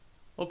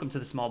Welcome to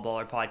the Small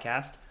Baller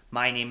Podcast.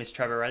 My name is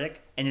Trevor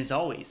Reddick, and as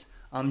always,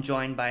 I'm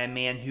joined by a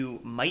man who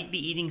might be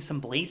eating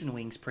some blazing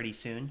wings pretty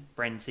soon,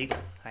 Brandon Siegel.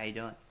 How you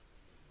doing?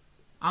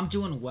 I'm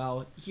doing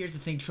well. Here's the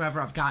thing, Trevor.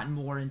 I've gotten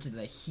more into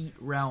the heat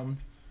realm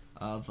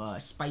of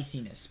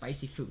spiciness,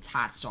 spicy foods,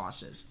 hot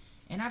sauces,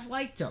 and I've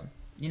liked them.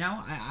 You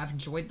know, I've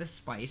enjoyed the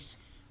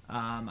spice.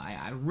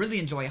 I really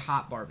enjoy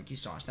hot barbecue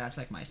sauce. That's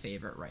like my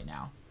favorite right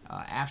now.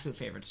 Absolute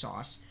favorite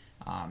sauce.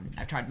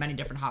 I've tried many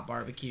different hot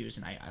barbecues,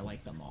 and I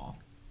like them all.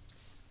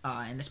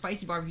 And the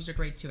spicy barbecues are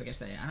great too.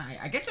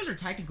 I guess those are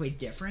technically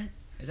different.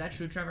 Is that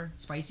true, Trevor?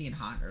 Spicy and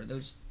hot, are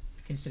those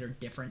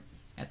considered different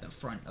at the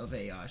front of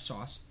a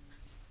sauce?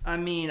 I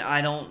mean,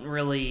 I don't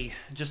really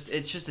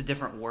it's just a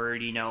different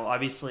word, you know.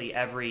 Obviously,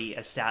 every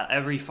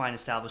fine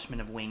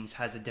establishment of wings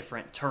has a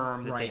different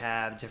term that they Right.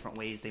 have, different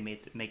ways they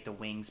make the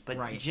wings, but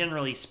Right.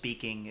 generally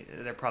speaking,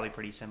 they're probably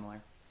pretty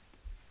similar.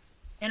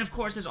 And of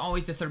course, as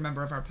always, the third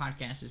member of our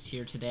podcast is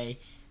here today,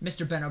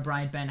 Mr. Ben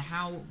O'Brien. Ben,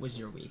 how was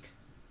your week?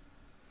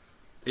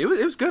 It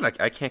was good.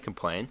 I can't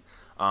complain.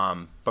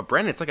 But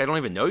Brandon, it's like I don't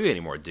even know you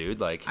anymore,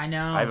 dude. Like I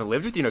know. I haven't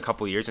lived with you in a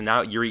couple of years, and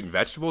now you're eating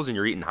vegetables and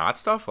you're eating hot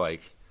stuff.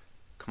 Like,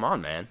 come on,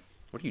 man.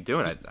 What are you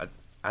doing?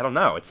 I don't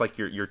know. It's like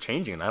you're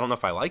changing, and I don't know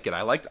if I like it.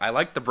 I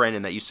liked the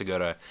Brandon that used to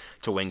go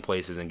to wing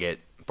places and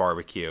get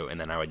barbecue, and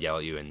then I would yell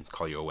at you and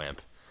call you a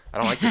wimp. I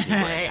don't like this new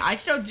Hey, Brandon. I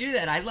still do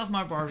that. I love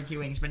my barbecue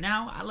wings, but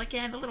now I like to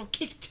add a little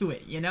kick to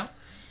it, you know?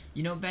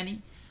 You know,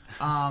 Benny?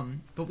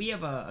 But we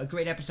have a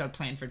great episode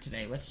planned for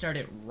today. Let's start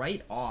it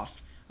right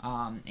off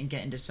and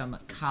get into some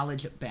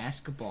college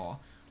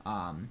basketball.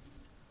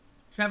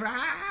 Trevor,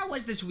 how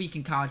was this week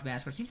in college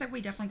basketball? It seems like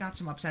we definitely got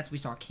some upsets. We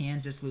saw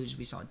Kansas lose.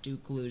 We saw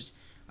Duke lose.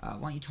 Why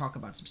don't you talk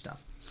about some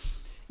stuff?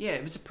 Yeah,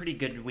 it was a pretty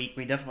good week.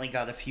 We definitely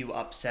got a few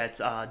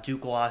upsets.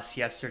 Duke lost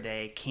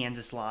yesterday.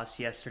 Kansas lost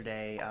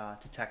yesterday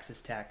to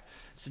Texas Tech.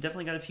 So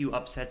definitely got a few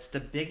upsets.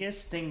 The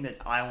biggest thing that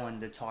I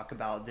wanted to talk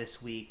about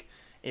this week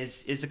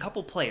is a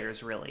couple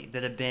players, really,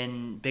 that have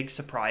been big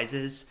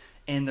surprises.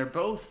 And they're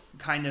both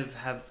kind of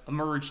have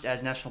emerged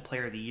as National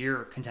Player of the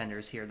Year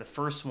contenders here. The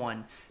first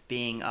one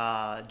being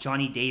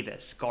Johnny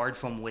Davis, guard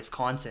from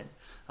Wisconsin.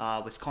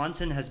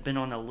 Wisconsin has been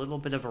on a little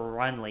bit of a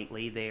run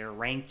lately. They are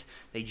ranked.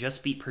 They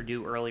just beat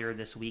Purdue earlier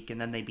this week, and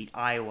then they beat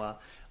Iowa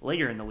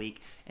later in the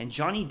week. And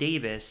Johnny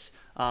Davis,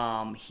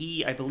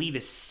 he, I believe,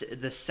 is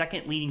the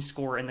second leading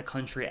scorer in the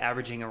country,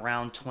 averaging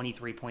around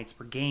 23 points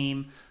per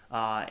game.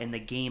 In the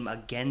game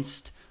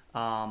against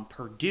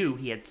Purdue,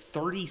 he had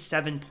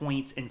 37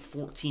 points and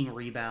 14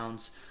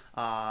 rebounds.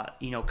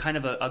 Kind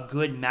of a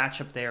good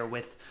matchup there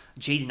with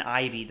Jaden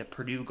Ivey, the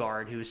Purdue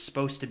guard, who is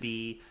supposed to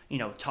be,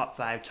 top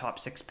 5, top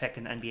 6 pick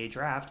in the NBA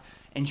draft.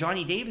 And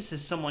Johnny Davis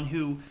is someone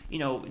who,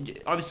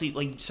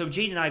 obviously, so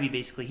Jaden Ivey,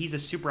 basically, he's a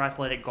super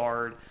athletic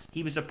guard.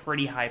 He was a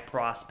pretty high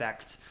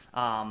prospect,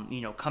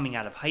 coming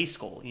out of high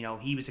school.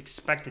 He was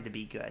expected to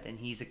be good, and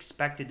he's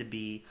expected to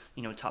be,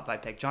 top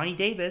 5 pick. Johnny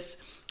Davis,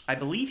 I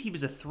believe he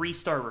was a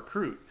 3-star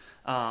recruit.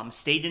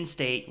 Stayed in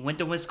state, went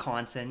to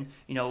Wisconsin.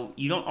 You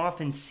don't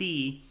often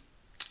see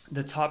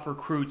the top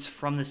recruits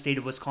from the state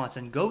of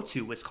Wisconsin go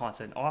to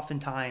Wisconsin.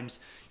 Oftentimes,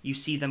 you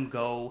see them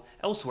go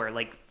elsewhere.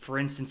 Like, for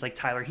instance, like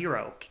Tyler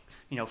Hero,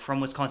 from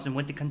Wisconsin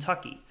went to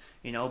Kentucky.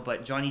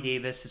 But Johnny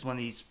Davis is one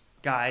of these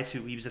guys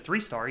who he was a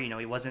 3-star.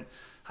 He wasn't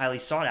highly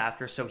sought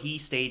after, so he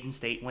stayed in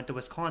state, went to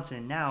Wisconsin,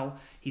 and now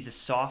he's a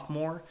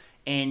sophomore,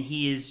 and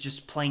he is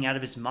just playing out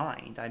of his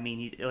mind. I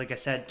mean, like I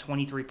said,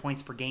 23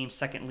 points per game,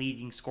 second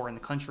leading scorer in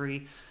the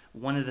country,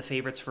 one of the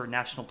favorites for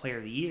National Player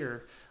of the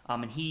Year,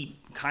 and he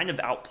kind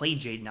of outplayed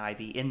Jaden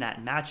Ivey in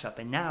that matchup.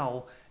 And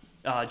now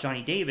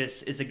Johnny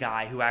Davis is a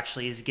guy who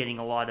actually is getting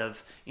a lot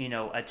of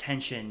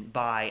attention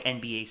by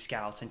NBA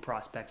scouts and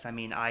prospects. I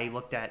mean, I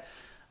looked at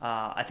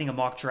I think a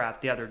mock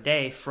draft the other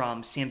day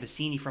from Sam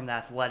Vecini from The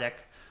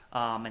Athletic,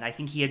 and I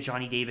think he had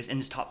Johnny Davis in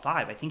his top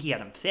 5. I think he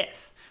had him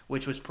 5th,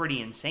 which was pretty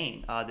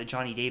insane. That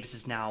Johnny Davis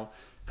is now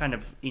kind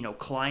of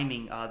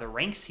climbing the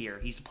ranks here.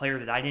 He's a player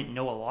that I didn't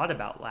know a lot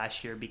about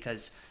last year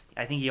because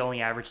I think he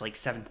only averaged like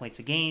 7 points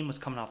a game, was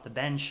coming off the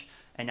bench,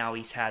 and now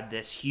he's had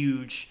this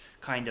huge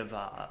kind of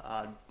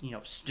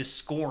just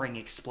scoring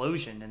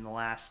explosion in the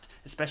last,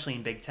 especially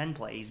in Big Ten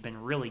play. He's been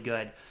really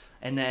good.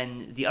 And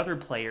then the other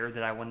player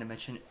that I wanted to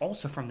mention,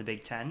 also from the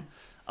Big Ten,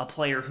 a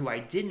player who I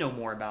did know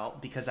more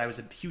about because I was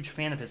a huge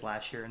fan of his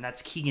last year, and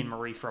that's Keegan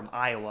Murray from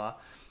Iowa.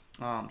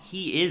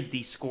 He is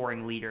the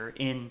scoring leader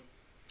in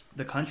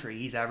the country.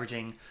 He's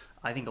averaging,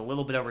 I think, a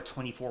little bit over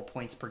 24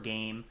 points per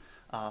game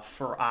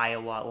for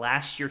Iowa.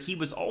 Last year, he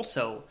was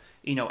also,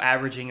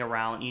 averaging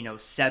around,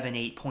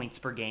 7-8 points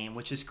per game,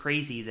 which is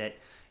crazy that,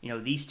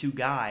 these two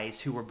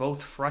guys who were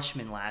both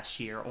freshmen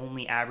last year,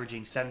 only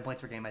averaging 7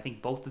 points per game, I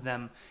think both of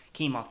them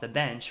came off the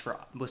bench for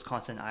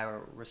Wisconsin and Iowa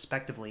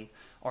respectively,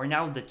 are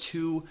now the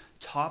two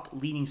top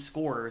leading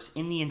scorers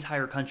in the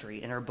entire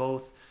country and are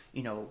both,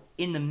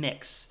 in the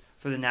mix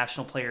for the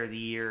National Player of the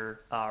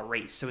Year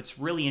race. So it's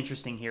really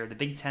interesting here. The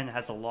Big Ten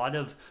has a lot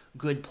of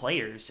good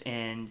players.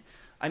 And,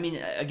 I mean,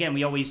 again,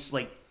 we always,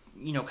 kind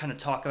of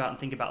talk about and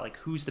think about,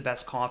 who's the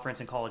best conference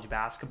in college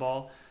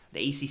basketball.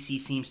 The ACC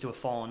seems to have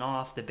fallen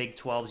off. The Big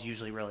 12 is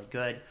usually really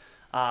good.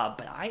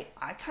 But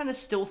I kind of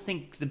still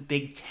think the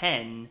Big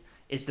 10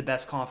 is the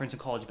best conference in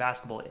college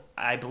basketball.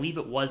 I believe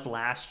it was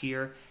last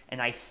year,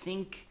 and I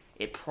think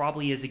it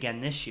probably is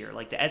again this year.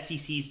 Like, the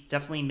SEC is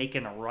definitely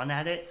making a run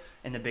at it,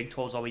 and the Big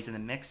 12 is always in the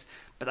mix.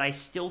 But I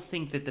still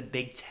think that the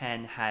Big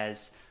 10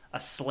 has a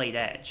slight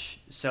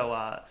edge.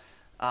 So,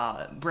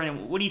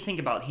 Brandon, what do you think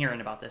about hearing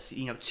about this?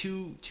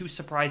 Two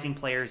surprising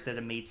players that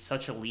have made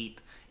such a leap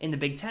in the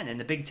Big 10. In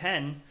the Big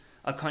 10,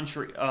 a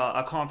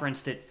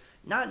conference that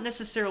not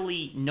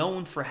necessarily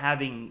known for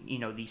having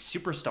these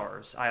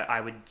superstars,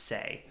 I would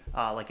say,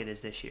 like it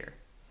is this year.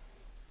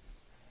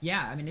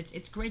 Yeah, I mean,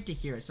 it's great to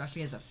hear,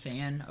 especially as a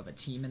fan of a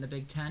team in the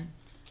Big Ten,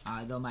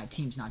 though my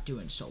team's not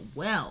doing so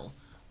well,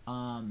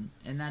 and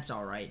that's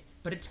all right.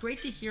 But it's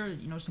great to hear,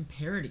 some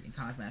parity in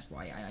college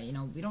basketball.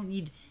 We don't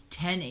need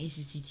 10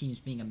 ACC teams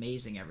being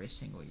amazing every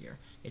single year.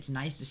 It's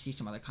nice to see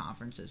some other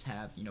conferences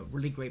have,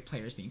 really great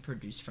players being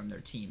produced from their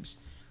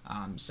teams.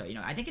 So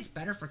I think it's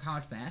better for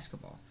college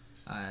basketball.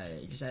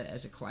 Just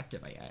as a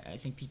collective, I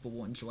think people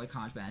will enjoy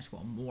college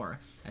basketball more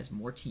as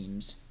more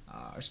teams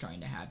are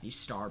starting to have these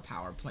star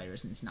power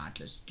players, and it's not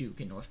just Duke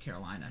and North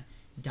Carolina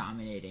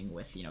dominating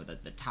with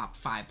the top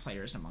 5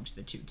 players amongst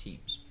the two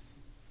teams.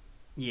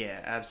 Yeah,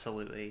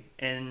 absolutely.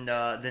 And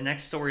the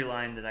next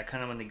storyline that I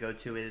kind of want to go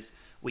to is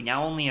we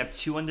now only have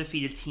 2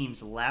 undefeated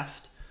teams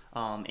left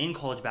in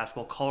college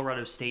basketball.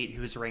 Colorado State,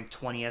 who is ranked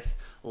 20th,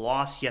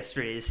 lost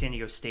yesterday to San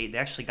Diego State. They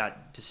actually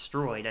got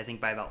destroyed, I think,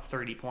 by about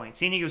 30 points.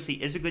 San Diego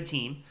State is a good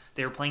team.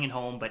 They were playing at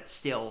home, but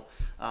still,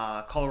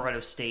 Colorado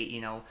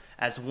State,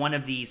 as one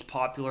of these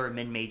popular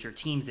mid-major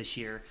teams this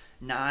year,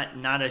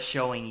 not a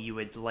showing you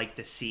would like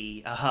to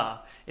see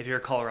if you're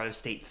a Colorado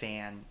State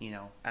fan,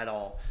 at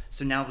all.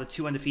 So now the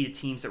 2 undefeated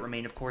teams that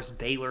remain, of course,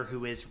 Baylor,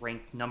 who is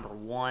ranked number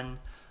 1,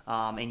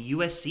 and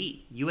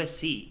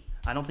USC.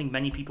 I don't think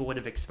many people would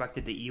have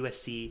expected that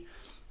USC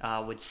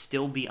would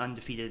still be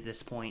undefeated at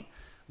this point,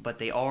 but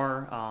they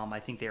are. I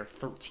think they are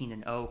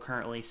 13-0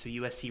 currently, so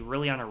USC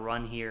really on a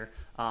run here.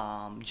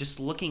 Just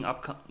looking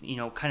up,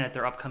 kind of at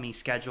their upcoming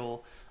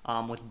schedule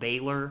with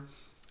Baylor,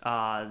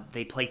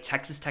 they play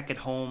Texas Tech at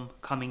home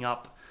coming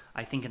up.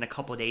 I think in a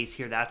couple of days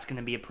here, that's going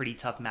to be a pretty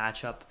tough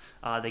matchup.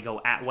 They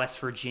go at West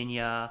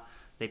Virginia.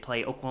 They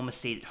play Oklahoma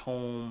State at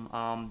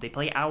home. They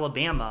play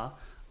Alabama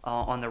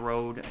on the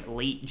road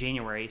late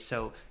January.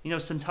 So,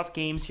 some tough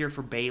games here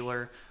for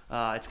Baylor.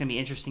 It's going to be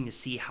interesting to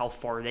see how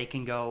far they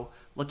can go.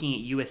 Looking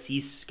at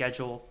USC's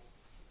schedule,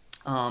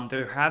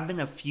 there have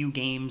been a few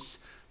games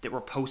that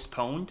were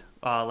postponed.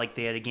 Like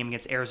they had a game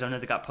against Arizona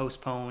that got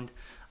postponed.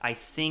 I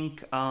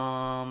think,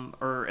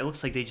 or it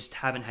looks like they just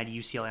haven't had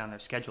UCLA on their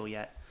schedule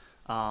yet.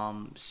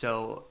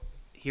 So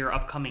here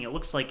upcoming, it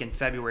looks like in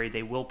February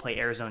they will play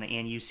Arizona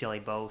and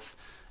UCLA both,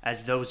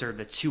 as those are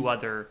the 2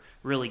 other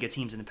really good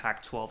teams in the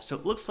Pac-12. So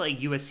it looks like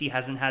USC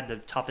hasn't had the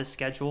toughest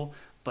schedule,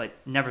 but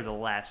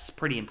nevertheless,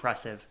 pretty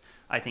impressive,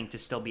 I think, to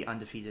still be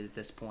undefeated at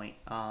this point.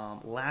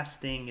 Last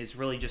thing is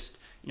really just,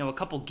 a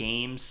couple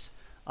games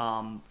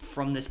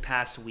from this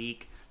past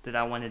week that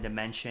I wanted to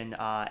mention.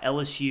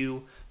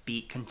 LSU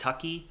beat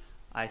Kentucky,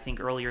 I think,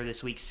 earlier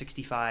this week,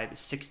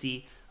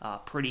 65-60.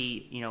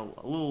 Pretty, a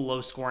little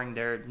low scoring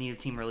there. Neither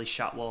team really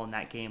shot well in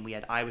that game. We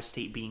had Iowa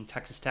State beating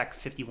Texas Tech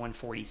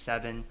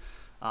 51-47.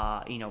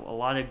 A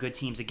lot of good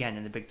teams again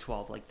in the Big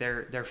 12. Like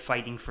they're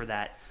fighting for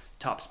that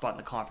top spot in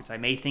the conference. I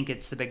may think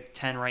it's the Big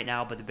 10 right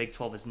now, but the Big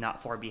 12 is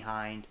not far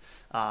behind.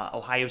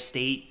 Ohio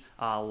State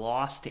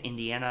lost to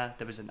Indiana.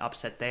 There was an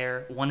upset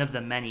there. One of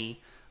the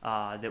many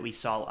that we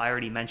saw. I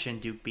already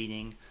mentioned Duke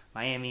beating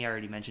Miami. I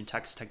already mentioned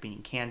Texas Tech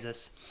beating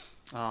Kansas.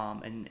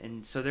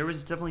 And so there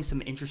was definitely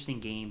some interesting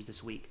games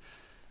this week.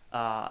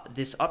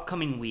 This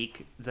upcoming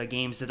week, the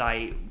games that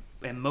I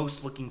am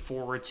most looking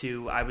forward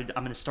to, I'm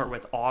going to start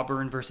with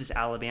Auburn versus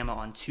Alabama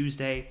on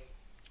Tuesday.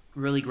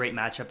 Really great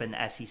matchup in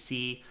the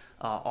SEC.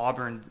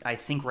 Auburn, I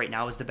think right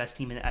now is the best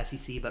team in the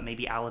SEC, but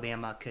maybe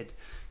Alabama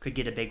could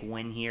get a big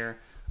win here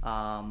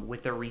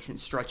with their recent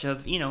stretch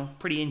of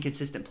pretty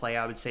inconsistent play,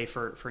 I would say,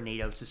 for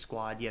Nate Oates'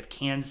 squad. You have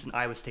Kansas and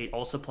Iowa State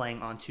also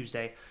playing on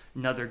Tuesday.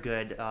 Another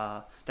good,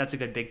 that's a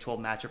good Big 12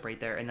 matchup right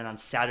there. And then on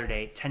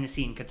Saturday,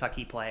 Tennessee and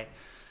Kentucky play.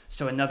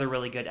 So another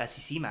really good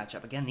SEC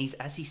matchup. Again, these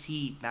SEC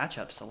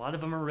matchups, a lot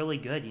of them are really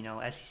good.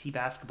 SEC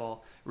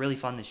basketball, really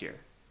fun this year.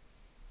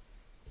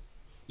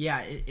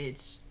 Yeah,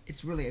 it's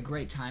really a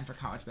great time for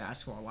college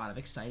basketball. A lot of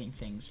exciting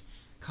things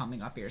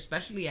coming up here,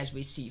 especially as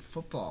we see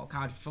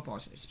college football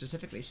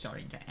specifically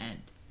starting to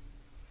end.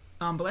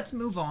 But let's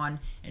move on.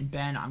 And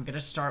Ben, I'm going to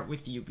start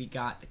with you. We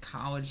got the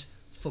College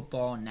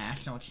Football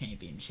National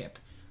Championship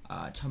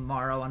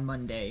tomorrow on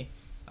Monday,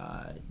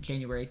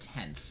 January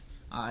 10th.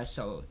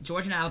 So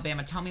Georgia and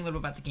Alabama, tell me a little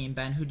about the game,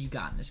 Ben. Who do you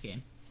got in this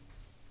game?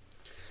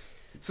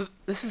 So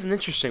this is an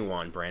interesting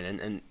one,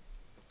 Brandon, and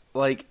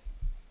like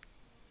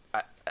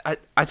I'm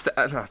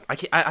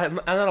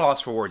at a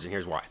loss for words, and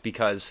here's why.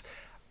 Because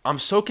I'm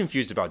so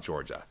confused about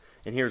Georgia,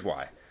 and here's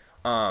why.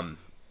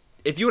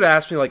 If you would have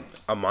asked me like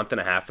a month and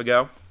a half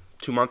ago,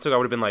 2 months ago, I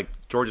would have been like,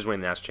 Georgia's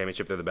winning the national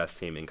championship. They're the best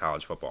team in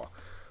college football.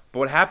 But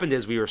what happened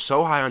is we were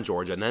so high on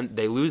Georgia, and then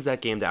they lose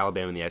that game to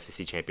Alabama in the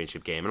SEC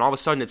championship game, and all of a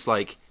sudden it's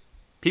like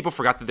people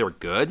forgot that they were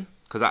good.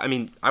 Because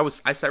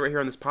I sat right here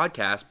on this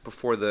podcast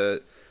before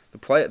the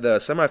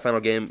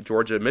semifinal game,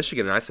 Georgia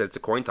Michigan, and I said it's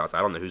a coin toss. I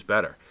don't know who's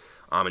better.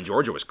 And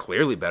Georgia was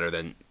clearly better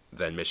than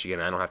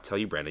Michigan. I don't have to tell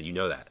you, Brandon. You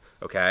know that,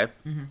 okay?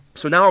 Mm-hmm.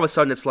 So now all of a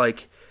sudden it's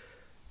like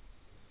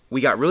we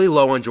got really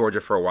low on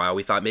Georgia for a while.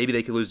 We thought maybe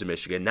they could lose to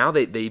Michigan. Now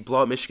they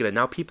blow out Michigan, and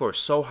now people are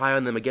so high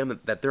on them again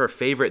that they're a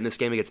favorite in this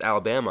game against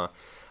Alabama.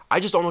 I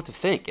just don't know what to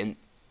think. And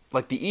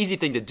like the easy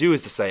thing to do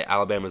is to say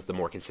Alabama's the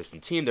more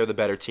consistent team. They're the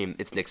better team.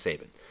 It's Nick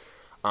Saban.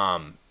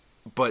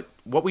 But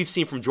what we've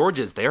seen from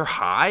Georgia is their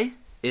high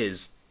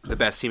is the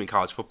best team in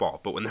college football.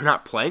 But when they're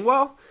not playing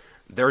well,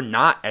 they're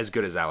not as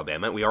good as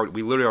Alabama. We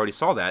literally already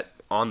saw that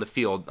on the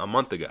field a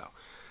month ago.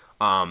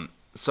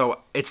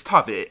 So it's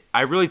tough.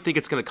 I really think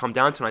it's going to come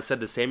down to, and I said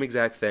the same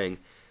exact thing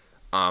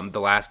the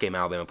last game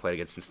Alabama played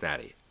against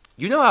Cincinnati.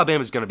 You know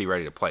Alabama's going to be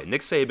ready to play.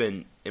 Nick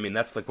Saban, I mean,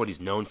 that's like what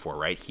he's known for,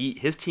 right?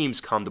 His teams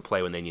come to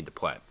play when they need to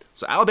play.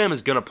 So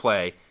Alabama's going to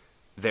play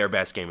their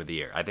best game of the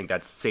year. I think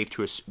that's safe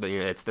to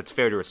that's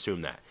fair to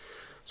assume that.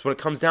 So what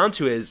it comes down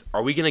to is,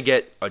 are we going to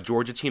get a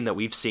Georgia team that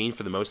we've seen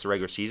for the most of the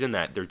regular season,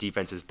 that their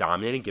defense is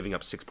dominating, giving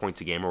up 6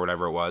 points a game or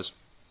whatever it was,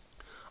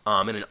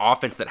 and an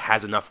offense that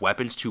has enough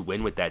weapons to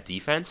win with that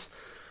defense?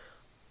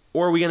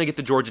 Or are we going to get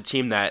the Georgia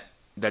team that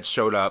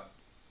showed up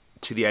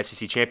to the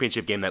SEC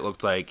championship game that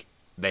looked like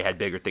they had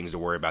bigger things to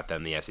worry about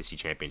than the SEC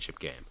championship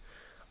game?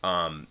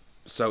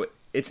 So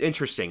it's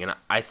interesting, and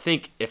I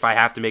think if I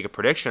have to make a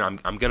prediction,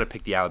 I'm going to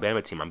pick the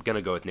Alabama team. I'm going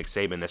to go with Nick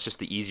Saban. That's just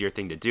the easier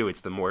thing to do.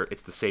 It's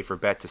the safer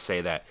bet to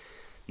say that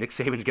Nick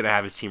Saban's going to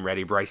have his team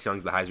ready. Bryce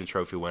Young's the Heisman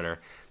Trophy winner.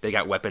 They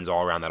got weapons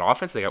all around that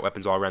offense. They got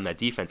weapons all around that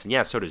defense, and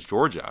yeah, so does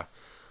Georgia.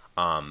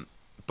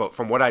 But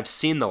from what I've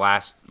seen the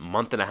last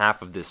month and a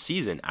half of this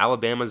season,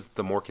 Alabama's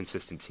the more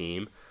consistent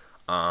team,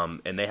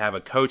 and they have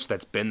a coach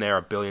that's been there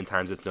a billion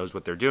times that knows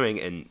what they're doing,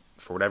 and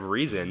for whatever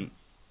reason,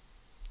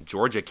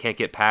 Georgia can't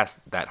get past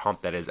that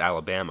hump that is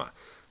Alabama.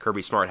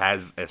 Kirby Smart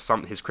has his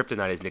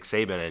kryptonite is Nick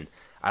Saban, and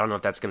I don't know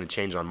if that's going to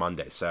change on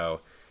Monday. So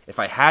if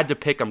I had to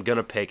pick, I'm going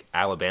to pick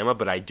Alabama,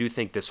 but I do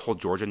think this whole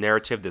Georgia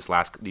narrative these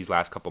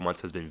last couple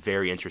months has been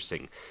very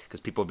interesting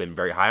because people have been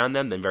very high on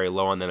them, then very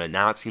low on them, and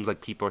now it seems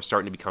like people are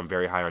starting to become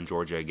very high on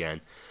Georgia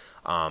again.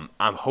 I'm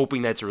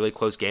hoping that it's a really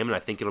close game, and I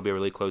think it'll be a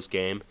really close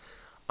game.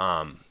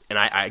 And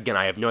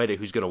I have no idea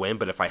who's going to win,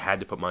 but if I had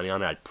to put money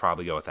on it, I'd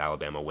probably go with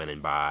Alabama winning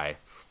by,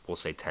 we'll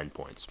say, 10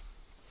 points.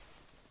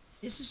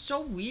 This is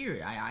so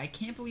weird. I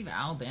can't believe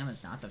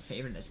Alabama's not the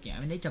favorite in this game. I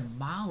mean, they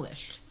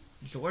demolished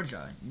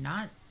Georgia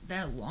not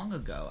that long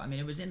ago. I mean,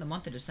 it was in the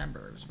month of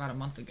December. It was about a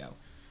month ago.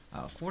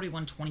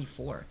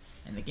 41-24.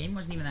 And the game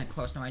wasn't even that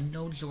close. Now, I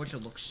know Georgia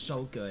looks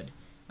so good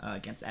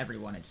against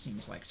everyone, it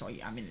seems like. So,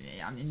 I mean,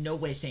 I'm in no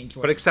way saying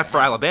Georgia. But except for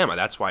Alabama,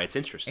 that's why it's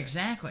interesting.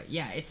 Exactly.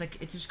 Yeah, it's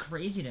just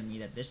crazy to me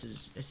that this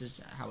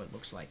is how it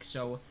looks like.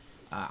 So,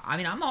 I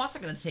mean, I'm also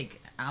going to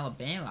take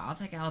Alabama. I'll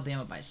take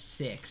Alabama by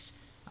 6.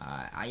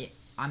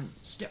 I'm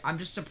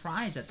just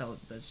surprised that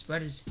the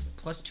spread is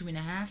plus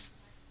 2.5.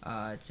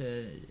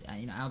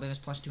 Alabama's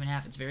plus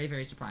 2.5. It's very,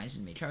 very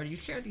surprising to me. Trevor, do you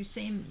share these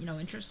same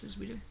interests as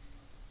we do?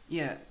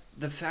 Yeah,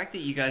 the fact that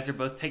you guys are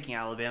both picking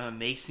Alabama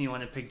makes me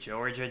want to pick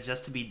Georgia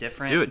just to be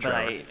different. Do it,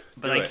 Trevor.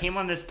 But I came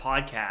on this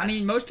podcast. I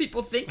mean, most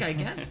people think, I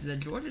guess, that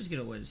Georgia's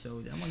gonna win,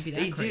 so that wouldn't be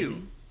that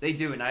crazy. They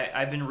do, and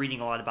I've been reading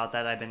a lot about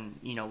that. I've been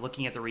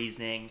looking at the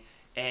reasoning.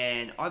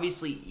 And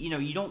obviously,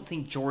 you don't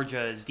think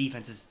Georgia's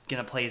defense is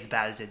going to play as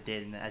bad as it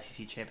did in the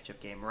SEC championship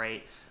game,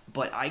 right?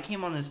 But I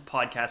came on this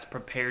podcast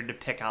prepared to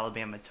pick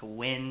Alabama to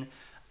win.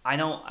 I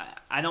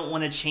don't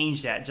want to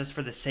change that just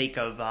for the sake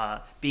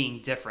of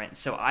being different.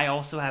 So I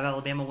also have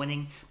Alabama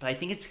winning, but I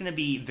think it's going to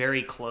be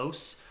very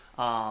close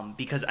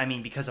because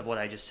of what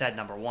I just said,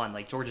 number one.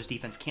 Like, Georgia's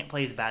defense can't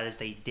play as bad as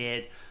they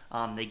did.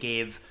 They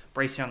gave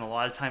Bryce Young a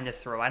lot of time to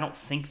throw. I don't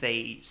think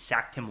they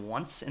sacked him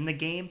once in the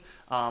game.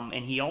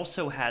 And he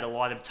also had a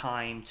lot of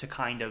time to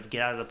kind of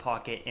get out of the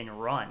pocket and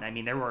run. I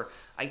mean,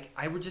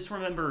 I would just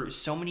remember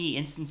so many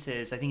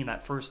instances, I think in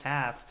that first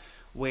half,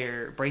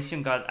 where Bryce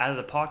Young got out of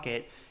the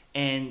pocket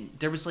and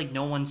there was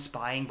no one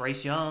spying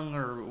Bryce Young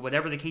or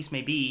whatever the case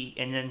may be.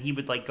 And then he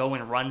would go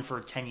and run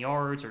for 10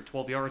 yards or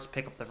 12 yards,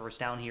 pick up the first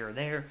down here or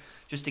there,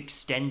 just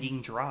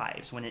extending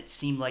drives when it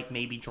seemed like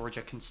maybe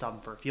Georgia can stop him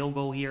for a field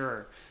goal here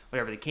or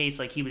whatever the case.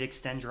 He would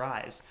extend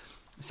drives.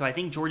 So I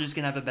think Georgia's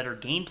going to have a better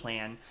game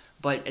plan.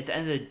 But at the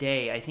end of the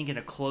day, I think in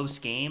a close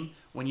game,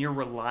 when you're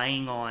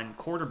relying on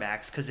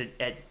quarterbacks, because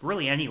at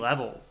really any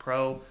level,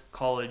 pro,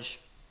 college,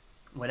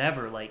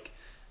 whatever,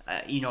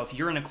 if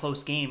you're in a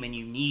close game and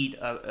you need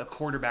a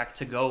quarterback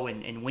to go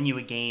and win you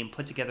a game,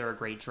 put together a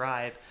great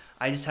drive,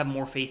 I just have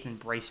more faith in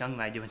Bryce Young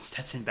than I do in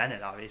Stetson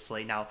Bennett,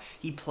 obviously. Now,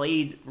 he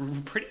played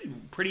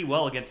pretty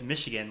well against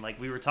Michigan.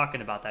 We were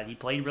talking about that. He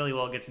played really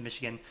well against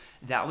Michigan.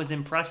 That was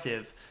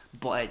impressive.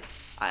 But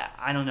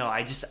I don't know.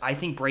 I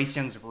think Bryce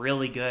Young's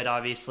really good,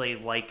 obviously,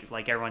 like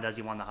everyone does.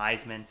 He won the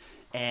Heisman.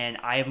 And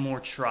I have more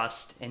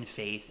trust and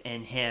faith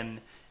in him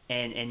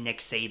and Nick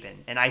Saban.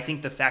 And I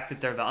think the fact that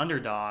they're the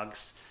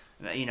underdogs,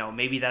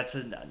 maybe that's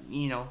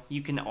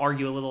you can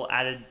argue a little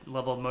added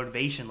level of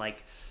motivation,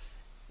 like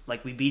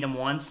we beat them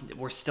once,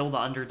 we're still the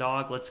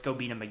underdog. Let's go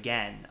beat them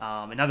again.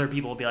 And other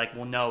people will be like,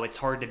 well, no, it's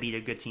hard to beat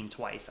a good team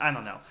twice. I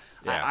don't know.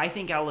 Yeah. I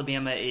think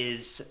Alabama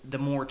is the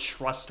more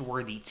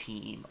trustworthy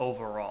team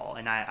overall,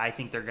 and I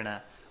think they're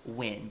gonna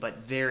win, but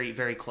very,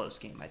 very close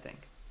game, I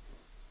think.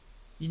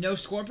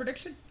 Score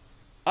prediction?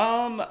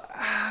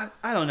 I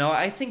don't know.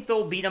 I think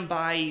they'll beat them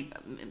by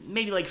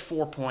maybe like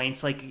 4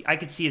 points. Like I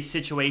could see a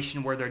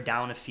situation where they're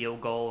down a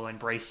field goal and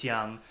Bryce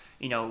Young,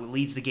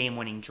 leads the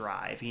game-winning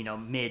drive.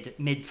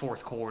 Mid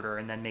fourth quarter,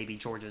 and then maybe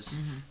Georgia's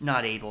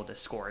not able to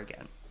score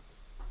again.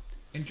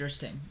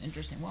 Interesting.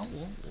 Well,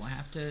 we'll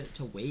have to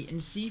wait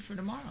and see for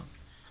tomorrow.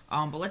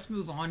 But let's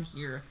move on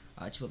here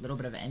to a little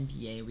bit of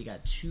NBA. We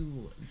got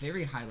two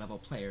very high-level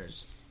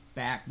players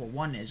back. Well,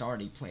 one has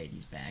already played,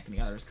 he's back, and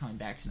the other is coming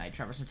back tonight.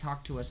 Trevor, so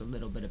talk to us a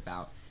little bit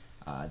about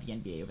the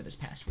NBA over this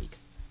past week.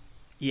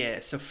 Yeah,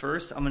 so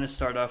first I'm going to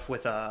start off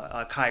with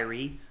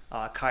Kyrie.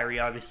 Kyrie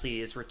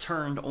obviously is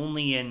returned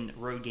only in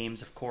road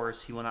games, of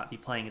course. He will not be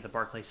playing at the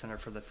Barclays Center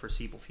for the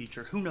foreseeable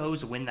future. Who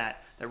knows when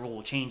that rule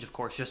will change, of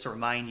course. Just to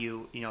remind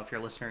you, if you're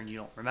a listener and you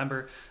don't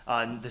remember,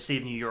 the state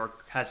of New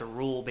York has a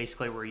rule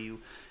basically where you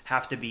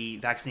have to be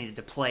vaccinated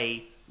to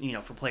play,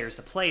 for players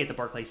to play at the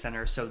Barclays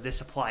Center. So this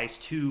applies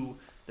to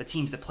the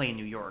teams that play in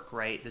New York,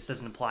 right? This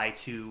doesn't apply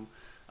to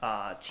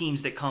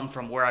teams that come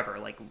from wherever,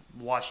 like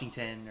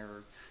Washington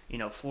or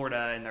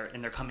Florida,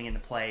 and they're coming into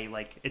play.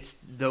 Like it's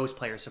those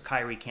players. So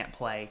Kyrie can't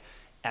play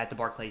at the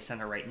Barclays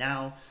Center right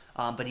now,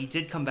 but he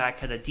did come back,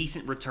 had a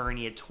decent return.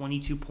 He had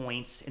 22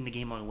 points in the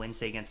game on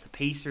Wednesday against the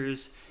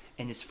Pacers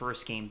in his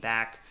first game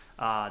back.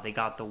 They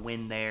got the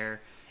win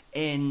there,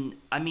 and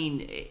I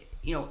mean,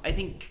 I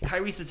think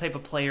Kyrie's the type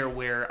of player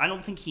where I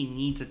don't think he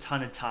needs a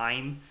ton of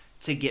time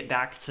to get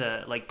back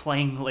to like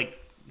playing like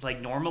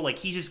normal. Like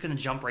he's just gonna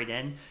jump right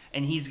in,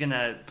 and he's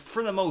gonna,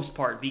 for the most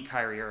part, be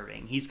Kyrie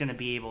Irving. He's gonna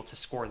be able to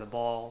score the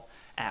ball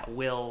at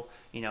will.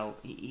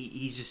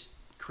 He's just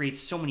creates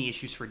so many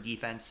issues for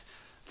defense,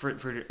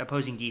 for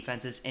opposing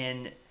defenses,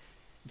 and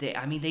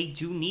they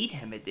do need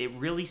him. It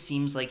really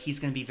seems like he's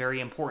gonna be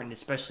very important,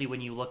 especially when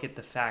you look at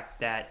the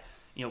fact that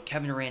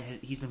Kevin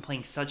Durant he's been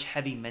playing such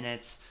heavy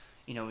minutes.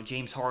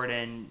 James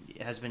Harden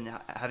has been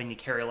having to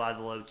carry a lot of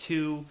the load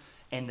too.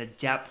 And the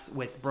depth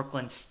with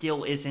Brooklyn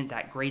still isn't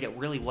that great. It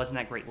really wasn't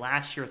that great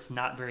last year. It's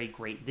not very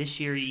great this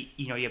year.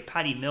 You have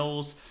Patty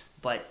Mills,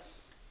 but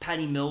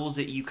Patty Mills,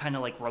 you kind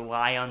of like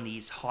rely on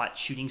these hot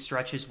shooting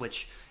stretches,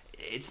 which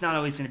it's not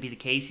always going to be the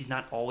case. He's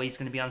not always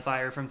going to be on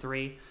fire from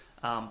three.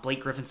 Blake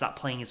Griffin's not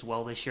playing as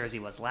well this year as he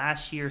was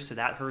last year, so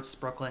that hurts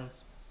Brooklyn.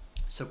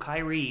 So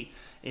Kyrie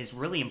is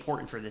really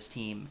important for this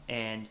team,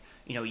 and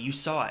you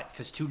saw it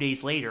because 2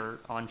 days later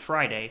on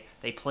Friday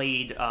they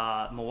played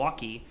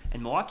Milwaukee,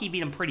 and Milwaukee beat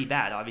them pretty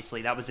bad.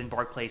 Obviously, that was in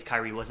Barclays.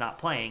 Kyrie was not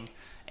playing,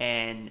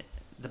 and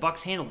the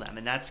Bucks handled them,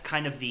 and that's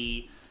kind of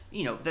the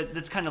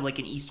that's kind of like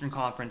an Eastern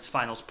Conference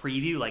Finals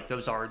preview. Like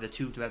those are the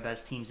two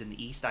best teams in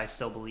the East, I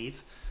still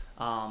believe.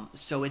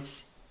 So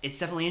it's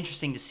definitely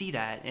interesting to see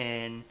that,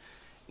 and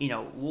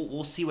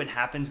we'll see what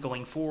happens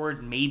going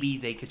forward. Maybe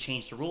they could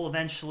change the rule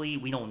eventually.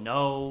 We don't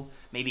know.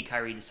 Maybe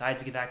Kyrie decides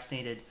to get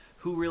vaccinated.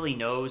 Who really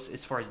knows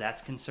as far as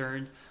that's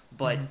concerned?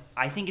 But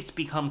I think it's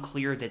become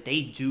clear that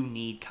they do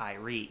need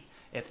Kyrie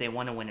if they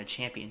want to win a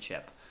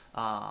championship.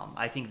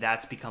 I think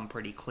that's become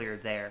pretty clear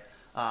there.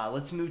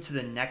 Let's move to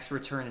the next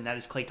return, and that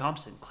is Klay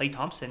Thompson. Klay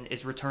Thompson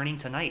is returning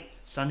tonight,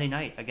 Sunday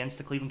night, against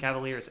the Cleveland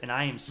Cavaliers, and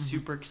I am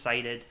super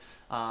excited.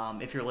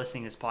 If you're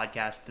listening to this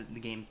podcast, the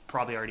game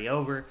probably already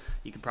over.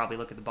 You can probably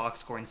look at the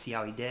box score and see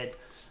how he did.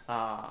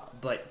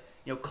 But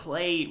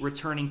Klay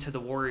returning to the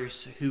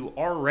Warriors, who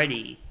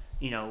already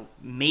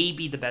may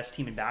be the best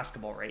team in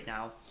basketball right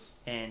now,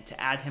 and to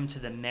add him to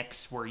the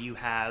mix where you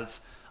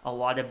have a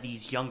lot of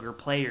these younger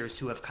players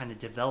who have kind of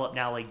developed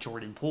now, like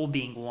Jordan Poole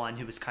being one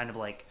who was kind of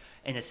like,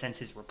 in a sense,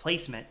 his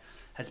replacement,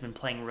 has been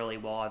playing really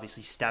well.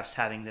 Obviously, Steph's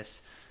having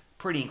this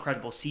pretty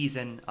incredible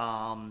season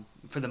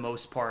for the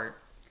most part.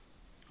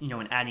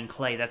 And adding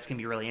Klay, that's going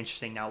to be really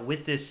interesting. Now,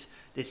 with this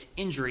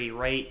injury,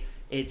 right,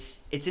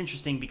 it's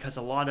interesting because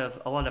a lot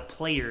of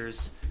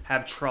players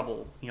have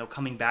trouble,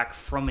 coming back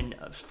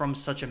from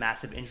such a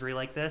massive injury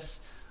like this,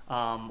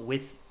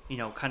 with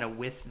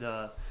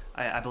the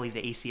I believe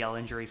the ACL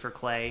injury for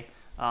Klay.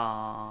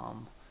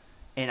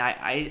 And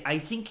I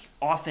think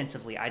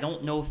offensively, I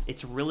don't know if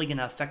it's really going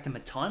to affect him a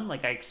ton.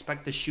 Like, I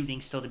expect the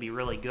shooting still to be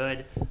really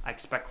good. I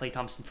expect Klay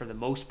Thompson, for the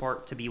most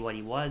part, to be what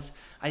he was.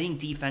 I think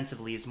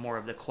defensively is more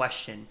of the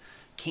question.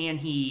 Can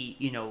he,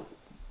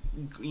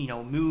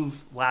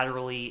 move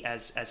laterally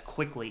as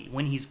quickly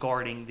when he's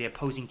guarding the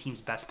opposing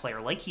team's best player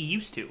like he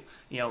used to?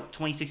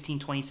 2016,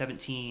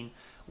 2017,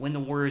 when the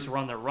Warriors were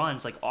on their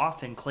runs, like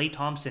often Klay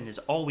Thompson is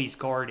always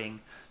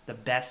guarding the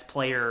best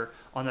player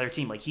on the other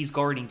team. Like he's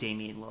guarding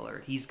Damian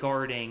Lillard. He's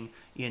guarding,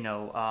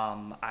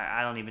 I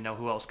don't even know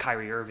who else,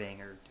 Kyrie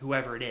Irving or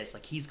whoever it is.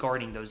 Like he's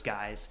guarding those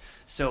guys.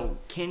 So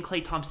can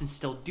Klay Thompson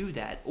still do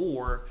that?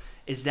 Or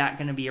is that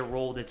going to be a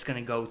role that's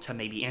going to go to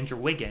maybe Andrew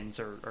Wiggins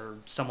or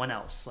someone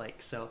else?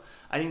 Like, so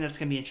I think that's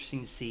going to be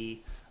interesting to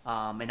see.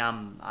 And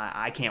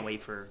I can't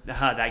wait for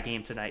that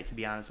game tonight, to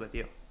be honest with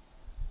you.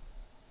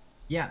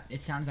 Yeah,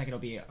 it sounds like it'll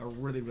be a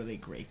really, really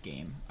great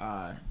game.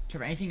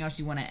 Trevor, anything else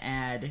you want to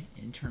add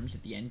in terms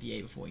of the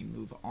NBA before we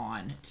move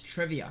on to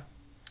trivia?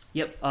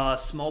 Yep,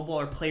 small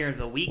baller player of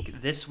the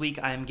week. This week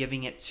I am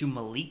giving it to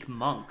Malik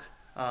Monk.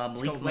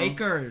 Let's go Monk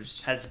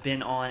Lakers. has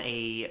been on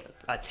a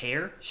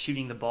tear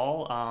shooting the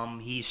ball.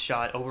 He's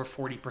shot over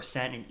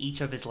 40% in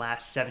each of his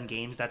last 7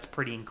 games. That's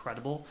pretty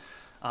incredible.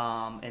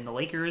 And the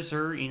Lakers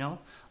are,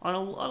 on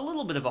a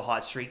little bit of a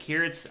hot streak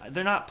here.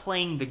 They're not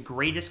playing the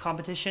greatest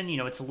competition.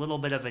 It's a little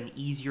bit of an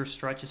easier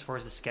stretch as far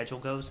as the schedule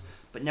goes.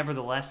 But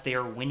nevertheless, they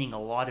are winning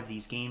a lot of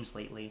these games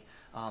lately.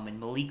 And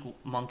Malik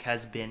Monk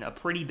has been a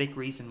pretty big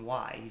reason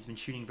why. He's been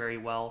shooting very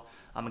well.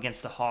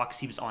 Against the Hawks,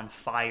 he was on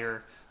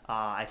fire.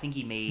 I think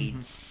he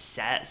made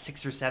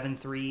 6 or 7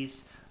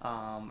 threes.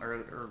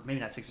 Or maybe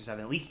not 6 or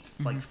 7, at least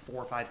like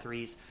 4 or 5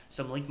 threes.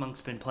 So Malik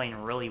Monk's been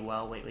playing really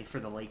well lately for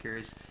the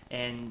Lakers,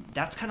 and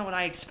that's kind of what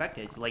I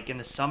expected. Like in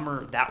the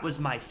summer, that was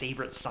my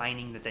favorite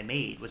signing that they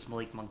made was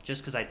Malik Monk,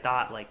 just because I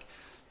thought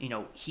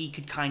he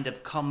could kind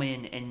of come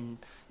in and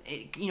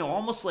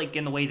almost like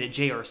in the way that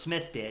J.R.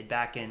 Smith did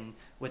back in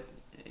with.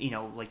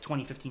 Like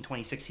 2015,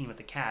 2016 with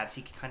the Cavs.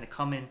 He could kind of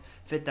come in,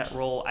 fit that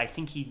role. I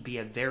think he'd be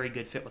a very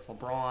good fit with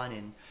LeBron,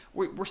 and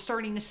we're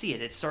starting to see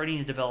it. It's starting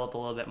to develop a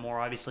little bit more.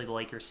 Obviously, the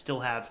Lakers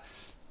still have,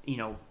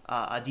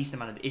 a decent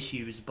amount of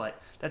issues,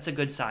 but that's a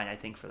good sign, I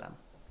think, for them.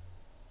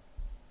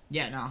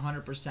 Yeah, no,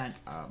 100%.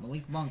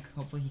 Malik Monk,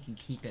 hopefully he can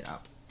keep it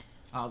up.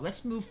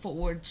 Let's move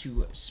forward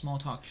to Small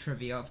Talk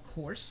Trivia, of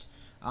course.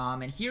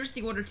 And here's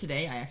the order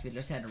today. I actually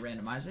just had to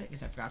randomize it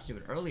because I forgot to do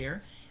it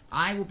earlier.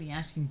 I will be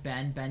asking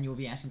Ben. Ben, you will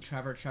be asking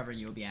Trevor. Trevor,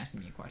 you will be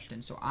asking me a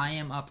question. So I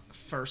am up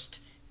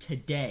first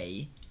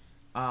today.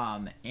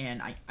 And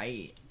Ben,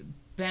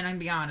 I'm going to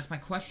be honest, my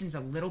question's a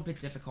little bit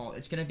difficult.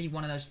 It's going to be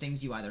one of those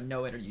things you either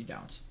know it or you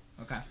don't.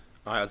 Okay?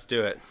 All right, let's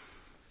do it.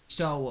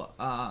 So,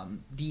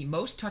 the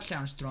most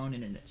touchdowns thrown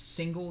in a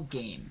single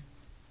game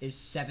is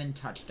 7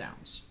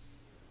 touchdowns.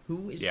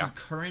 Who is the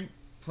current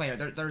player?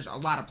 There's a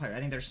lot of players. I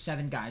think there's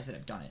 7 guys that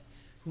have done it.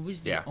 Who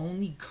is the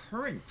only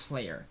current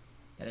player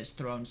that has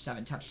thrown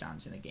 7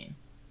 touchdowns in a game?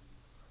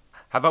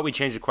 How about we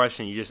change the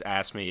question? You just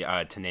asked me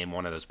to name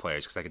one of those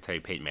players, because I can tell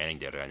you Peyton Manning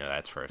did it. I know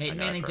that's first. Peyton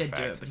Manning did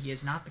do it, but he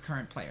is not the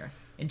current player.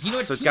 And do you know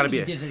what So team he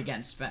be did it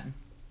against, Ben?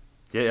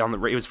 Yeah,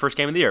 it was first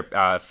game of the year.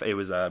 It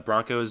was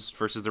Broncos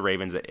versus the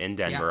Ravens in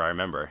Denver. Yeah. I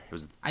remember. It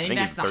was. I think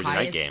that's it was the Thursday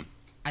highest. night game.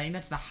 I think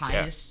that's the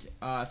highest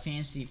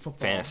fantasy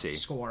football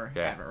score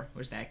ever.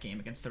 Was that game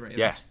against the Ravens?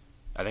 Yeah,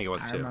 I think it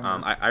was too.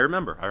 I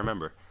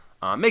remember.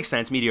 Makes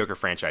sense. Mediocre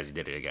franchise he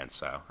did it against,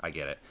 so I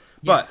get it.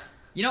 Yeah.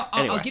 But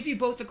I'll give you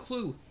both a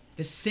clue.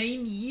 The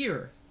same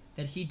year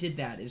that he did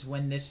that is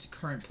when this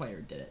current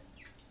player did it.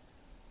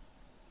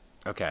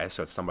 Okay,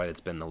 so it's somebody that's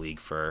been in the league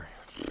for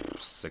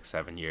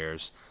 6-7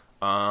 years.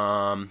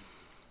 So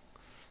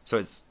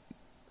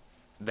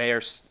they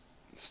are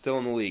still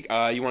in the league.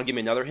 You want to give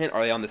me another hint?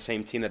 Are they on the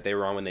same team that they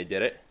were on when they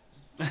did it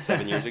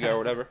 7 years ago or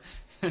whatever?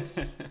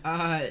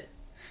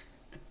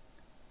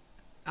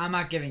 I'm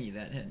not giving you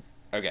that hint.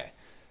 Okay,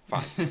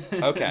 fine.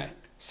 Okay,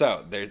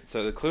 so they're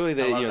clearly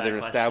they're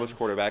an established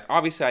quarterback.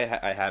 Obviously,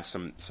 I have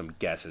some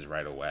guesses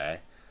right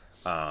away.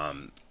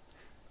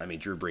 I mean,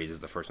 Drew Brees is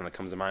the first one that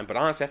comes to mind, but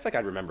honestly, I feel like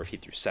I'd remember if he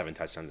threw 7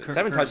 touchdowns.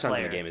 7 touchdowns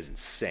in a game is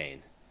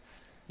insane.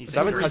 Drew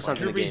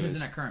Brees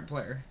isn't a current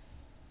player.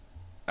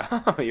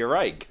 Oh, you're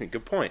right.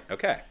 Good point.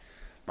 Okay,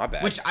 my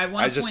bad. Which I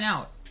want to point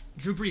out,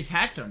 Drew Brees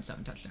has thrown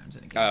 7 touchdowns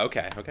in a game. Oh,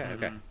 okay.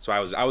 So I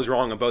was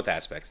wrong on both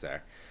aspects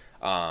there.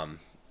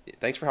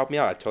 Thanks for helping me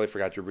out. I totally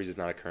forgot Drew Brees is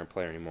not a current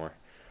player anymore.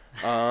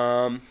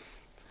 Man,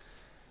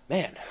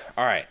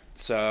 all right.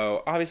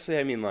 So obviously,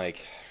 I mean,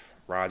 like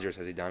Rodgers,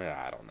 has he done it?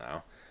 I don't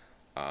know.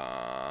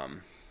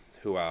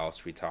 Who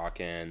else we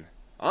talking?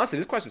 Honestly,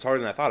 this question's harder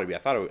than I thought it'd be.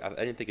 I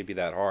didn't think it'd be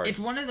that hard. It's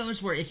one of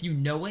those where if you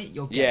know it,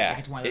 you'll get it. Like,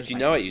 it's one of those, if you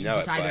know it, you know it.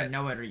 You just either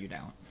know it or you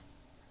don't.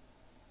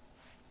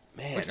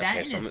 Man, Which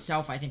that in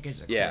itself, I think,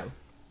 is a clue. Yeah.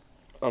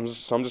 I'm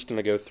just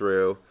gonna go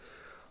through.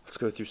 Let's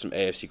go through some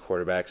AFC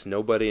quarterbacks.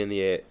 Nobody in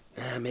the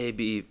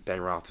maybe Ben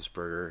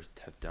Roethlisberger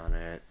have done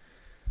it.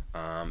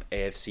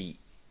 AFC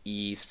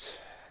East.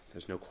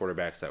 There's no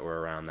quarterbacks that were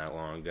around that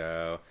long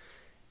ago.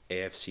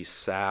 AFC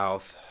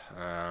South.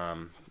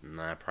 Probably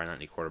not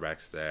any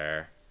quarterbacks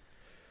there.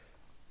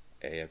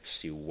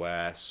 AFC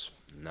West.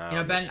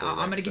 No. Ben,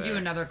 I'm going to give you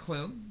another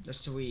clue,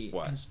 just so we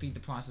can speed the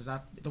process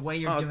up. The way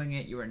you're doing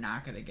it, you are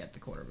not going to get the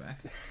quarterback.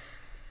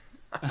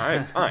 All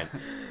right, fine.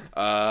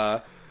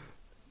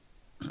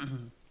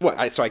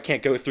 What? So I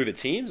can't go through the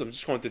teams? I'm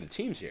just going through the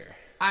teams here.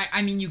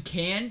 I mean, you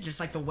can, just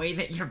like the way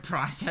that you're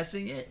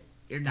processing it,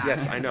 you're not.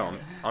 Yes, I know.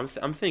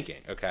 I'm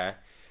thinking. Okay.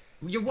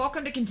 You're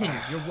welcome to continue.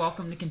 You're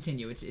welcome to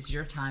continue. It's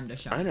your time to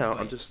shine. I know.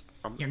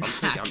 You're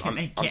not going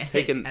to get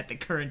it at the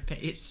current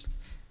pace.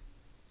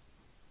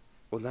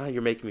 Well, now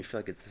you're making me feel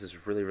like this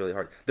is really, really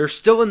hard. They're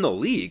still in the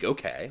league.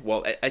 Okay.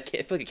 Well, I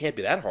feel like it can't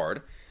be that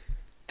hard.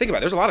 think about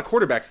it. There's a lot of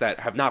quarterbacks that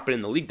have not been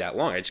in the league that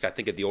long. I just got to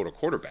think of the older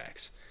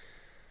quarterbacks.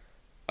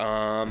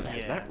 Has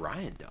Matt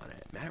Ryan done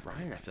it? Matt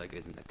Ryan, I feel like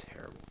isn't a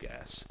terrible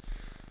guess.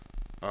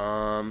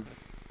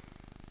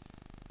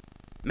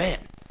 Man,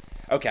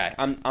 okay,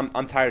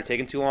 I'm tired of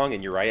taking too long,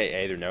 and you're right.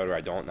 I either know it or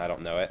I don't, and I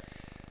don't know it.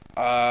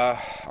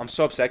 I'm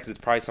so upset because it's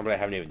probably somebody I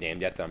haven't even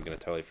named yet that I'm gonna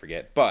totally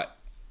forget. But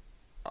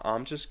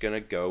I'm just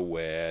gonna go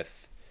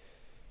with.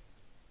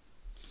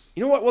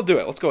 You know what? We'll do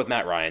it. Let's go with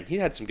Matt Ryan. He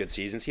had some good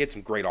seasons. He had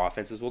some great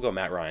offenses. We'll go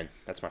Matt Ryan.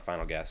 That's my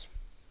final guess.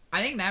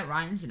 I think Matt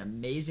Ryan's an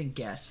amazing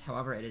guess.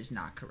 However, it is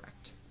not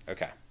correct.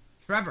 Okay.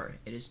 Trevor,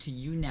 it is to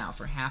you now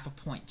for half a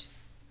point.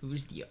 Who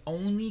is the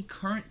only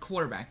current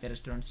quarterback that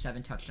has thrown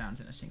 7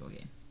 touchdowns in a single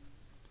game?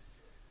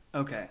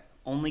 Okay.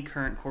 Only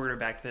current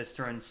quarterback that has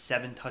thrown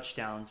 7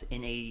 touchdowns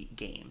in a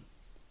game.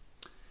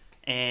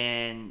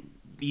 And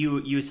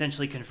you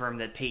essentially confirmed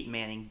that Peyton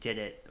Manning did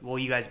it. Well,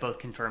 you guys both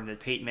confirmed that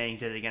Peyton Manning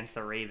did it against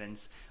the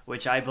Ravens,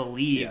 which I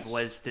believe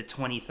was the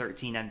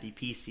 2013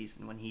 MVP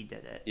season when he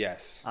did it.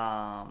 Yes.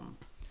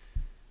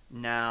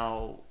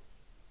 Now,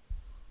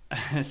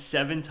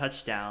 7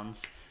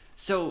 touchdowns.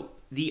 So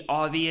the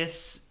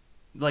obvious,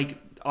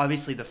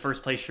 obviously the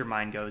first place your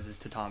mind goes is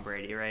to Tom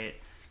Brady, right?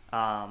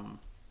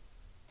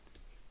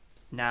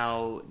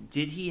 Now,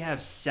 did he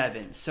have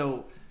 7?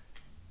 So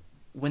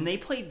when they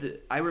played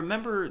I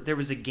remember there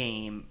was a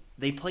game,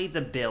 they played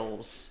the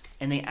Bills,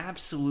 and they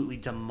absolutely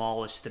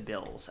demolished the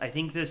Bills. I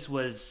think this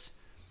was,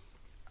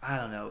 I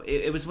don't know,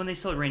 it was when they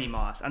still had Randy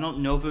Moss. I don't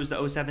know if it was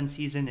the 07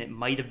 season. It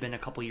might have been a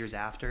couple years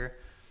after,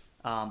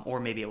 or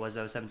maybe it was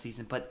the 07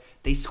 season. But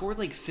they scored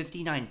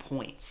 59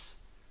 points.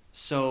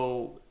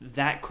 So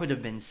that could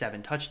have been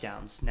 7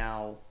 touchdowns.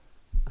 Now,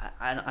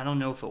 I don't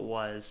know if it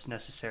was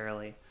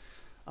necessarily.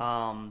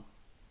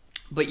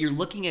 But you're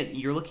looking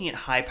at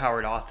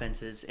high-powered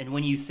offenses, and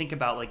when you think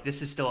about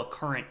this is still a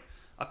current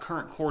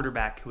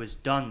quarterback who has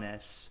done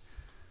this.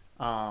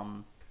 I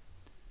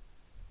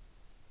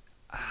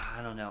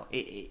don't know.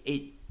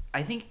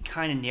 I think it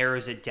kind of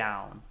narrows it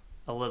down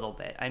a little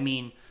bit. I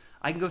mean,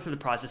 I can go through the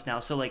process now.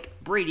 So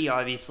Brady,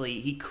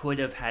 obviously, he could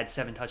have had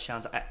 7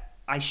 touchdowns.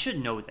 I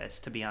should know this,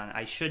 to be honest.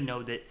 I should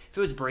know that if it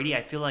was Brady,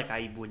 I feel like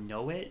I would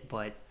know it,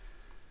 but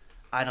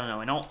I don't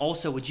know. And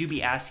also, would you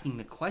be asking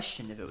the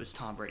question if it was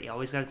Tom Brady? I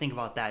always got to think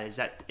about that. Is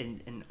that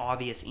an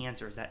obvious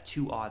answer? Is that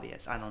too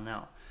obvious? I don't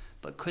know.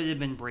 But could it have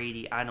been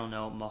Brady? I don't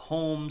know.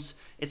 Mahomes,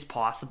 it's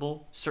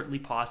possible. Certainly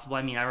possible.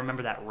 I mean, I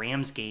remember that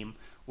Rams game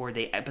where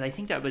but I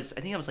think that was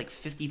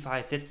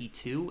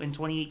 55-52 in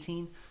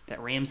 2018.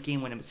 That Rams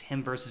game when it was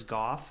him versus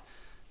Goff.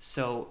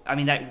 So, I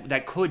mean,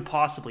 that could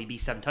possibly be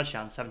 7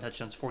 touchdowns. 7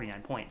 touchdowns,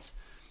 49 points.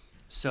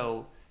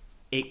 So,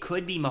 it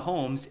could be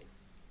Mahomes.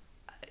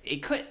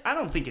 It could. I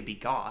don't think it'd be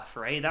Goff,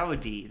 right? That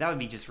would be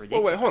just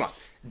ridiculous. Wait, hold on.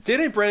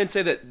 Didn't Brandon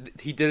say that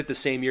he did it the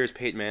same year as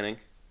Peyton Manning?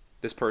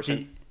 This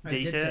person.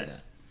 Did he say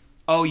that?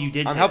 Oh, you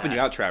did. I'm helping you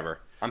out,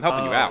 Trevor. I'm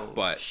helping you out,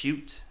 but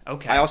shoot.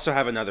 Okay. I also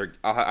have another.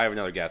 I have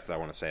another guess that I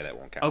want to say that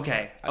won't count.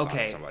 Okay.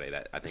 I somebody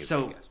that I think is a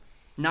good guess.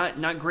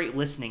 Not great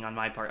listening on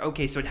my part.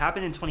 Okay, so it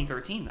happened in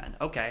 2013 then.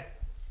 Okay.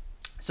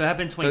 So it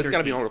happened in 2013. So it's got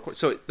to be an older.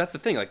 So that's the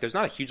thing. There's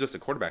not a huge list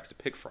of quarterbacks to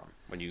pick from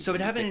when you. So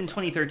it happened in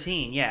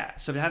 2013. Yeah.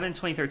 So it happened in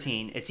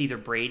 2013. It's either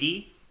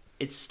Brady,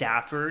 it's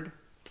Stafford,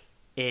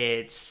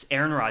 it's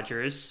Aaron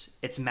Rodgers,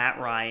 it's Matt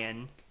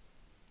Ryan,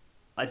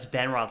 it's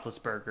Ben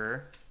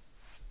Roethlisberger,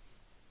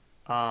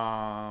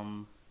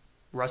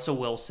 Russell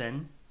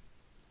Wilson.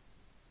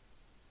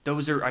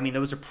 Those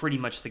are pretty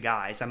much the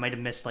guys. I might have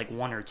missed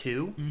 1 or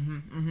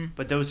 2,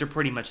 but those are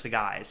pretty much the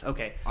guys.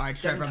 Okay. All right,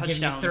 Trevor, I'm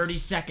giving you 30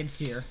 seconds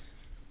here.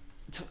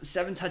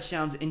 7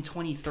 touchdowns in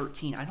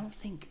 2013. I don't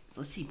think.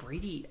 Let's see,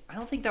 Brady. I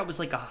don't think that was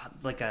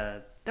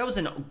that was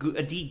a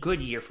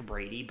good year for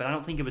Brady, but I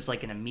don't think it was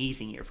an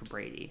amazing year for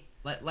Brady.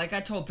 Like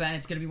I told Ben,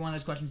 it's gonna be one of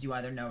those questions you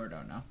either know or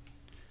don't know.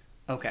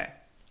 Okay.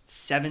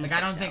 7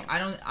 touchdowns.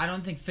 I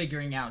don't think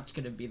figuring out is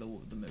gonna be the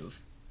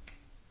move.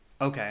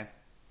 Okay.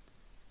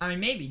 I mean,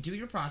 maybe do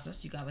your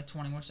process. You got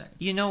 20 more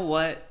seconds. You know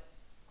what?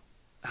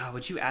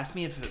 Would you ask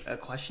me if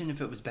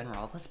it was Ben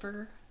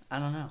Roethlisberger? I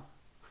don't know.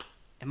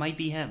 It might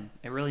be him.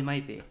 It really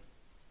might be.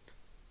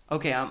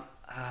 Okay,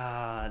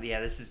 yeah,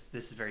 this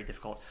is very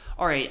difficult.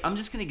 All right, I'm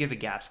just gonna give a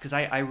guess because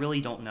I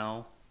really don't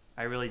know.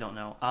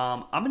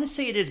 I'm gonna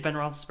say it is Ben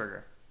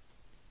Roethlisberger.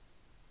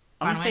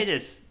 I'm gonna say it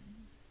is.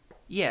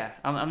 Yeah,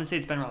 I'm gonna say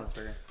it's Ben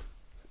Roethlisberger.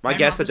 My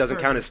guess that doesn't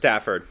count as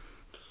Stafford.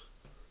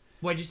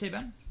 What'd you say,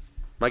 Ben?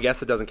 My guess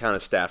that doesn't count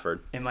as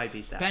Stafford. It might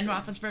be Stafford. Ben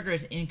Roethlisberger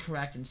is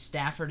incorrect, and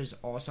Stafford is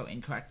also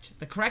incorrect.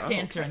 The correct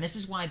answer, and this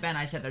is why, Ben,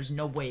 I said there's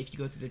no way if you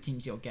go through the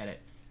teams you'll get it,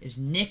 is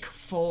Nick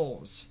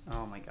Foles.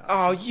 Oh my God!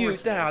 Oh,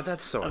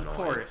 that's so annoying. Of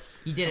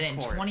course, he did it in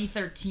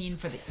 2013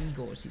 for the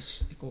Eagles. He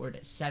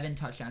scored 7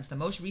 touchdowns. The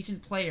most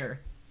recent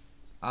player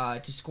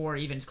to score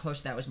even close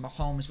to that was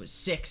Mahomes with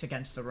 6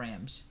 against the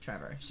Rams.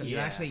 Trevor, so you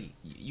actually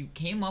you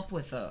came up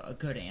with a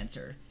good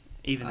answer,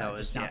 even though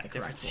it's not the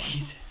correct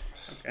one.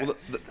 Okay. Well,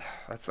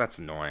 that's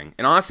annoying.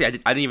 And honestly, I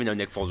didn't even know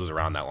Nick Foles was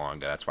around that long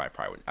ago. That's why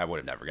I would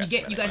have never guessed.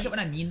 You guys get what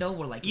I mean, though?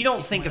 We're you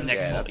don't think of Nick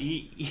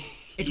Foles.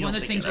 It's You one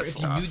of don't those think things where that's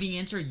if you tough. knew the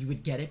answer, you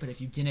would get it, but if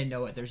you didn't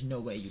know it, there's no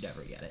way you'd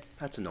ever get it.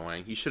 That's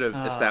annoying. You should have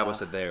established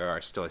that they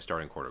are still a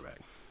starting quarterback.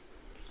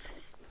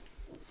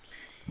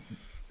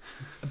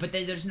 But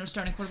there's no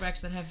starting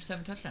quarterbacks that have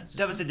 7 touchdowns.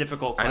 That was a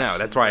difficult I question. know.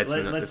 That's why it's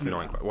Let's an move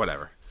annoying. on.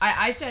 Whatever.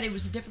 I said it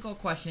was a difficult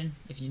question.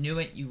 If you knew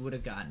it, you would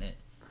have gotten it.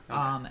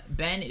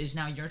 Ben, it is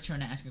now your turn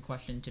to ask a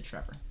question to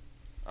Trevor.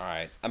 All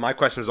right. My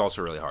question is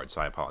also really hard, so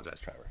I apologize,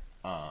 Trevor.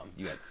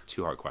 You had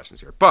 2 hard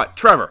questions here. But,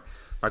 Trevor,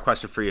 my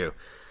question for you.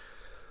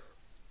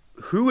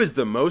 Who is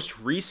the most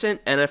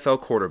recent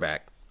NFL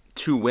quarterback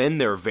to win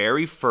their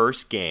very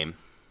first game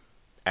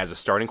as a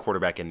starting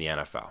quarterback in the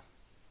NFL?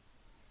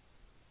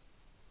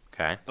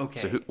 Okay. Okay.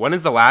 So when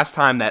is the last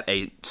time that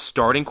a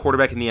starting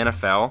quarterback in the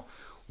NFL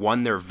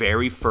won their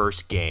very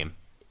first game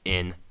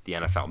in the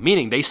NFL?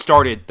 Meaning they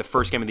started the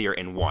first game of the year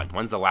and won. Who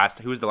was the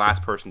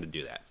last person to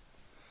do that?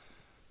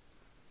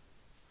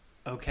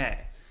 Okay.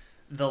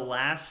 The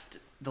last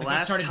Like they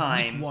started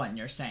time. week 1,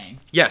 you're saying.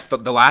 Yes, the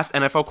last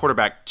NFL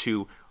quarterback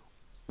to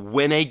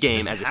win a game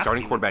Doesn't as a have to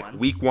starting be quarterback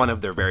week week 1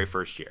 of their very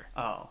first year.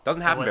 Oh.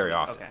 Doesn't it happen was very week-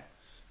 often. Okay.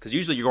 Because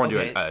usually you're going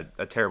Okay. to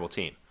a terrible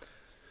team.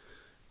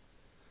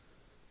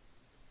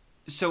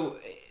 So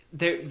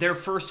their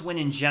first win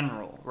in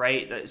general,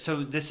 right?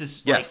 So this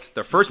is Yes, like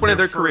the first win of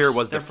their career first-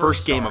 was the their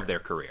first game start. of their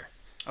career.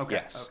 Okay.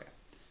 Yes. Okay.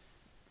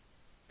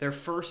 Their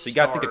first. So you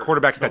got to think of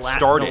start, quarterbacks the that la-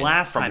 started the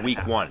last from time it week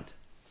happened. 1.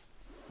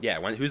 Yeah,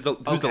 who's the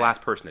Okay.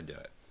 last person to do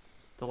it?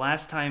 The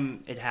last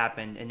time it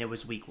happened, and it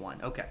was week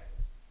 1. Okay,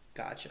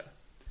 gotcha.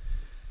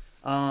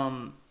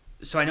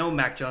 So I know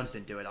Mac Jones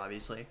didn't do it.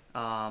 Obviously,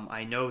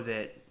 I know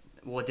that.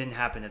 Well, it didn't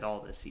happen at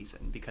all this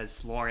season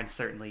because Lawrence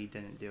certainly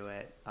didn't do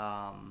it.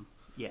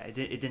 Yeah, it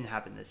didn't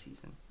happen this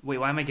season. Wait,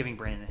 why am I giving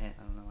Brandon a hint?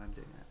 I don't know why I'm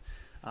doing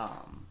that.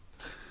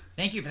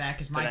 Thank you for that,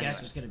 because my But guess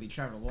anyway. was going to be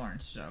Trevor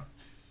Lawrence. So I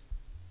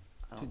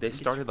don't Dude, they think it's-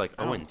 started like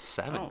I don't-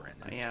 0-7, I don't-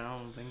 Brandon. Yeah, I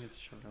don't think it's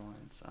Trevor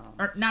Lawrence.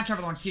 or not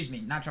Trevor Lawrence. Excuse me,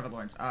 not Trevor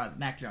Lawrence.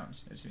 Mac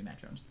Jones. It's going to be Mac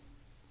Jones.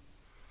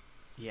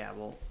 Yeah,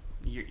 well,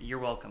 you're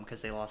welcome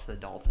because they lost to the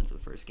Dolphins the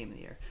first game of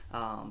the year.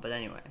 But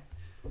anyway,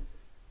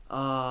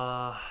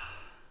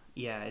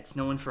 yeah, it's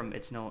no one from.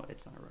 It's not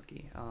a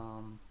rookie.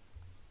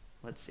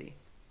 Let's see.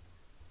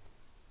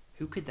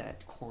 Who could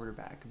that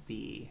quarterback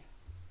be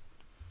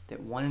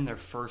that won in their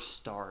first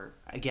start?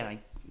 Again, I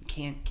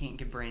can't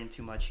give Brandon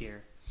too much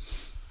here.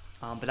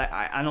 But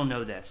I don't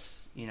know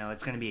this. You know,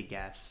 it's gonna be a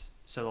guess.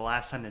 So the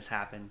last time this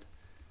happened.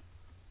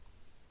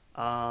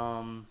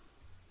 Man,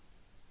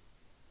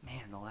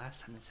 the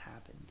last time this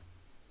happened.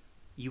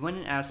 You went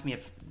and asked me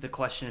if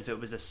it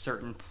was a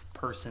certain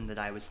person that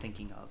I was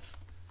thinking of.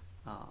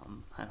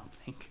 I don't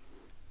think.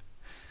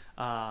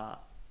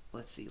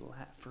 Let's see.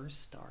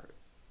 First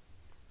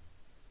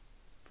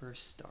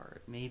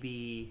start.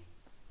 Maybe.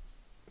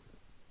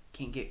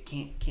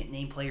 Can't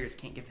name players.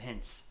 Can't give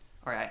hints.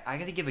 All right, I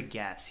gotta give a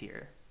guess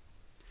here.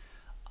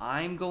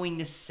 I'm going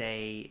to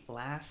say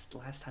last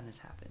time this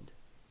happened,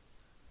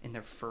 in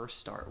their first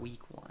start, week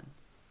 1.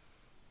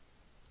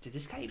 Did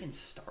this guy even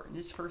start in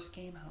his first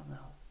game? I don't know.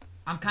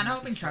 I'm kind of Might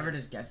be hoping Trevor starting.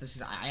 does guess this,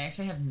 because I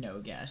actually have no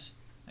guess.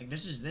 Like,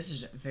 this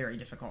is very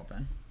difficult,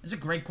 Ben. It's a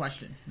great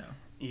question, no.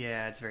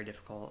 Yeah, it's very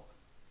difficult.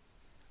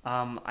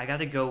 I got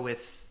to go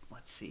with,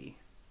 let's see,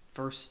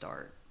 first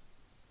start.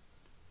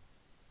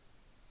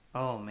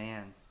 Oh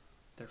man,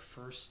 their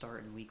first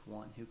start in week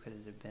 1. Who could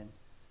it have been?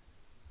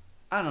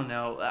 I don't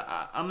know.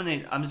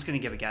 I'm just gonna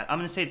give a guess. I'm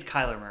gonna say it's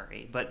Kyler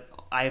Murray, but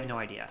I have no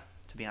idea.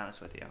 To be honest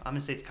with you, I'm gonna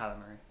say it's Kyler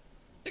Murray.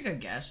 It's a good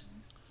guess.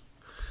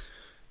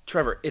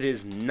 Trevor, it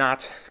is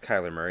not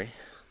Kyler Murray.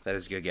 That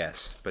is a good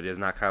guess, but it is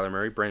not Kyler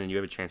Murray. Brandon, you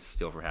have a chance to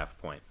steal for half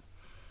a point.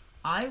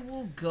 I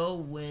will go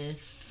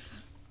with...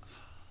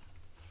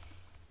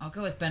 I'll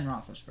go with Ben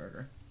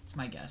Roethlisberger. It's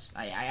my guess.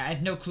 I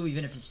have no clue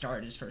even if he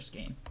started his first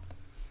game.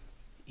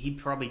 He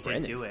probably did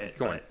Brandon, do it.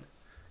 go on. But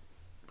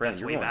Brandon, That's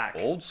you're way going back.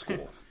 old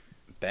school.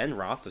 Ben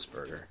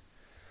Roethlisberger.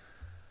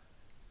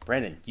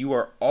 Brandon, you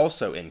are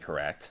also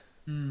incorrect.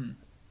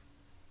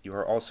 You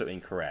are also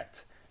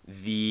incorrect.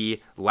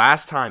 The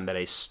last time that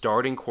a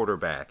starting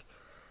quarterback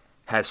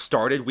has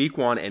started week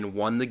 1 and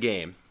won the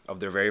game of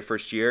their very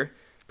first year,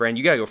 Brandon,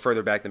 you got to go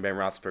further back than Ben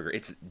Roethlisberger.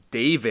 It's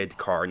David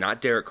Carr,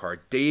 not Derek Carr.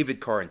 David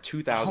Carr in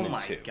 2002. Oh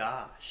my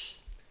gosh.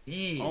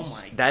 Jeez.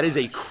 Oh my. That is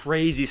a gosh.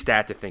 crazy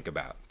stat to think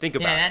about. Think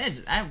about Yeah, it. that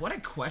is... what a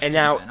question, And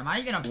now, Ben. I'm not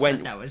even upset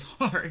when- that was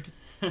hard.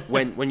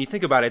 when you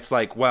think about it, it's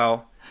like,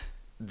 well,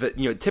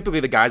 typically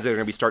the guys that are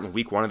going to be starting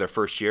week 1 of their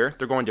first year,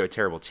 they're going to a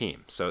terrible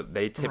team, so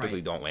they typically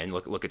Right. don't win.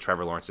 Look at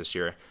Trevor Lawrence this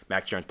year.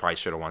 Mac Jones probably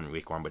should have won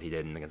week 1, but he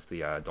didn't against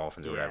the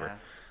Dolphins or whatever.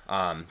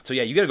 So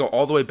yeah, you got to go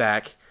all the way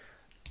back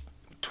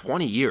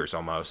 20 years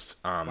almost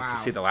Wow. to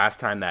see the last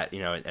time that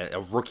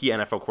a rookie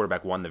NFL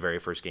quarterback won the very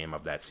first game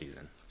of that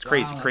season. It's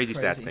crazy, Wow, that's crazy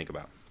stat to crazy. think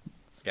about.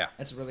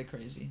 That's really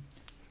crazy.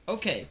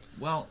 Okay,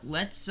 well,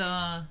 let's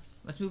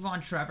move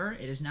on, Trevor.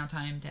 It is now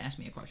time to ask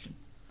me a question.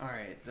 All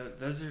right,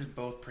 those are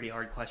both pretty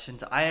hard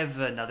questions. I have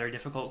another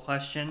difficult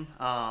question.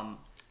 Now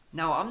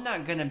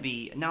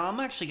I'm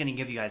actually gonna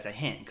give you guys a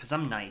hint because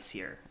I'm nice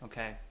here.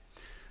 Okay.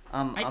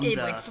 I gave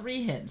like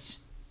 3 hints.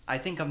 I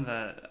think I'm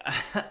the.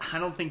 I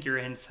don't think your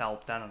hints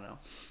helped. I don't know.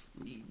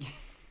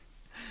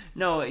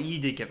 No, you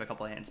did give a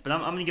couple of hints, but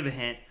I'm going to give a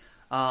hint.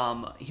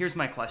 Here's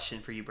my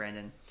question for you,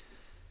 Brandon.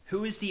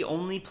 Who is the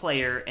only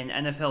player in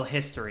NFL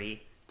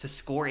history to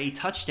score a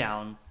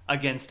touchdown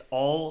against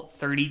all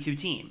 32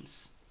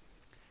 teams?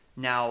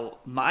 Now,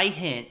 my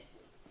hint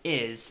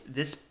is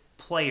this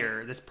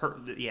player. This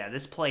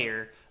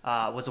player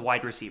was a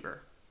wide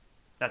receiver.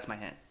 That's my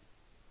hint.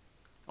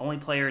 Only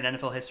player in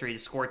NFL history to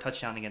score a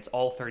touchdown against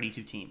all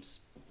 32 teams.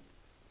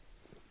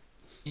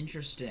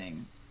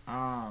 Interesting.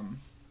 I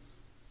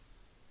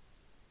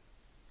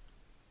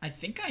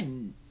think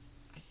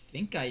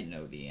I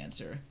know the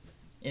answer.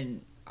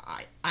 And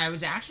I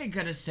was actually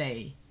gonna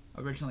say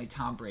originally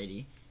Tom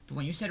Brady, but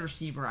when you said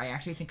receiver, I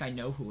actually think I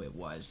know who it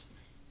was,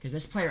 because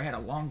this player had a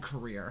long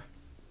career.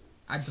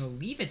 I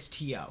believe it's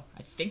T.O.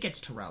 I think it's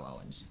Terrell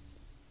Owens.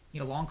 He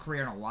had a long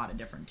career in a lot of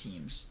different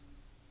teams,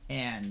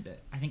 and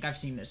I think I've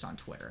seen this on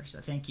Twitter. So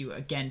thank you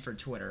again for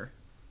Twitter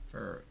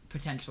for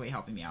potentially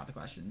helping me out with the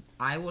question.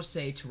 I will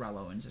say Terrell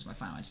Owens is my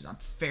final answer. I'm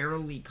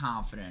fairly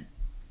confident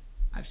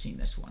I've seen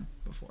this one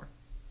before.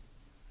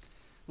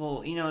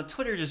 Well,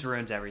 Twitter just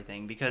ruins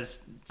everything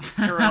because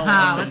Terrell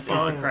Owens is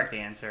the correct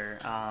answer.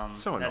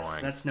 So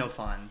annoying. That's no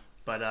fun.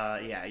 But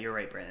yeah, you're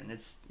right, Brandon.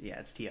 It's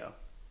T.O.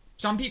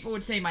 Some people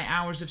would say my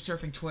hours of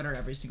surfing Twitter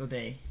every single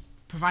day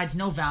provides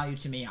no value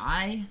to me.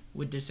 I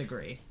would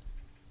disagree.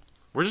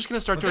 We're just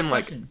gonna start doing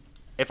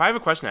if I have a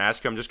question to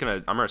ask you, I'm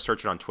gonna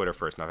search it on Twitter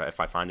first. And if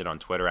I find it on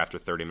Twitter after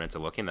 30 minutes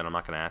of looking, then I'm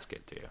not gonna ask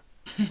it to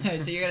you.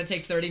 So you're gonna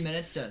take 30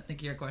 minutes to think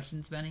of your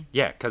questions, Benny?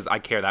 Yeah, because I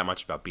care that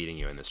much about beating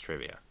you in this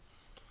trivia.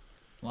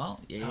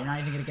 Well, you're not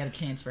even gonna get a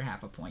chance for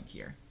half a point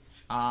here.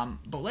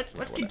 But let's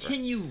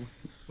continue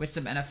with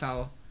some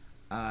NFL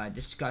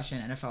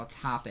discussion, NFL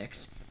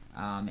topics,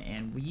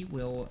 and we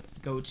will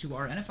go to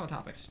our NFL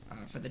topics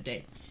for the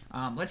day.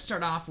 Let's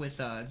start off with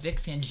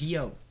Vic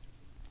Fangio.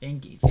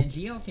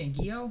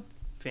 Fangio?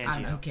 I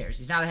don't know, who cares?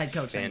 He's not a head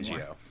coach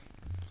anymore.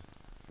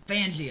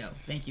 Fangio.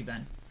 Thank you,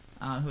 Ben.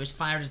 Who was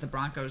fired as the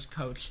Broncos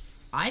coach.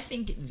 I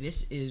think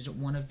this is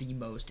one of the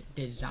most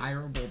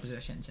desirable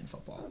positions in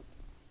football.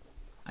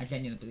 I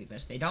genuinely believe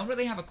this. They don't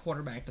really have a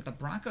quarterback, but the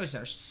Broncos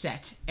are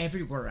set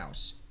everywhere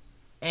else.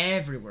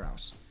 Everywhere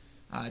else.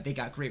 They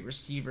got great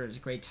receivers,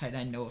 great tight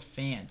end, Noah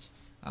Fant.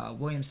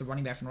 Williams, the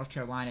running back from North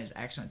Carolina, is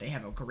excellent. They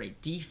have a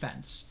great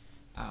defense.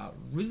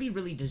 Really,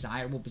 really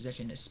desirable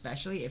position,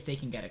 especially if they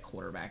can get a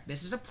quarterback.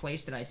 This is a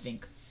place that I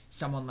think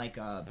someone like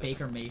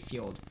Baker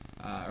Mayfield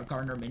or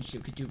Gardner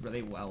Minshew could do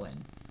really well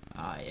in,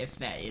 if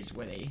that is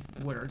where they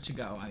were to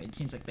go. I mean, it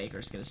seems like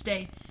Baker's going to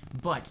stay,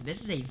 but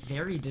this is a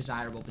very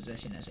desirable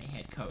position as a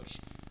head coach,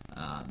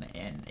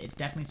 and it's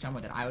definitely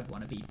somewhere that I would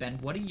want to be. Ben,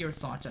 what are your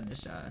thoughts on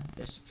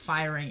this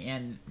firing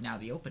and now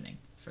the opening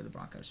for the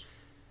Broncos?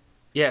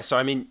 Yeah, so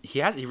I mean,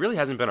 he really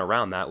hasn't been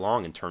around that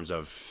long in terms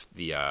of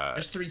the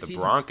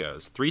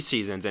Broncos. 3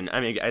 seasons, and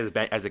I mean, as a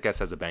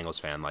Bengals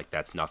fan, like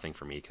that's nothing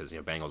for me because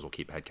Bengals will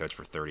keep a head coach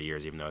for 30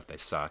 years, even though if they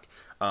suck.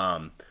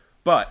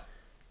 But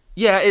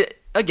yeah,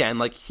 again,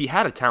 like he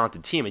had a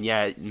talented team, and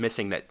yeah,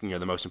 missing that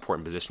the most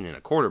important position in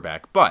a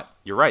quarterback. But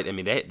you're right. I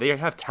mean, they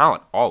have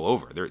talent all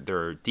over.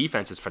 Their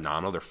defense is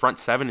phenomenal. Their front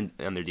seven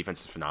and their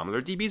defense is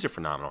phenomenal. Their DBs are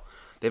phenomenal.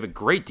 They have a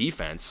great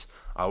defense,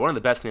 one of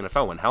the best in the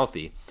NFL when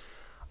healthy.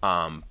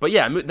 But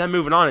yeah, then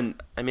moving on,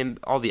 and I mean,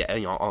 all the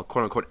all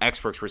quote unquote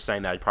experts were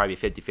saying that it'd probably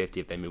be 50-50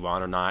 if they move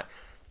on or not.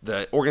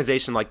 The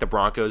organization like the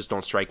Broncos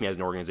don't strike me as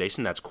an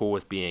organization that's cool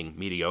with being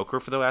mediocre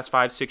for the last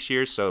 5-6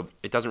 years, so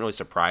it doesn't really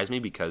surprise me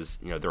because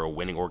they're a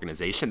winning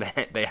organization.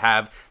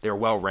 They're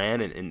well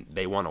ran and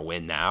they want to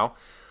win now.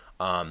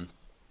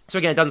 So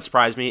again, it doesn't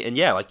surprise me, and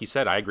yeah, like you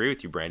said, I agree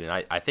with you, Brandon.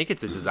 I think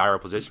it's a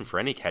desirable position for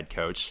any head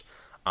coach.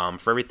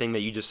 For everything that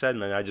you just said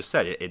and that I just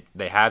said,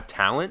 they have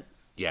talent.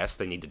 Yes,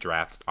 they need to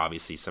draft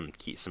obviously some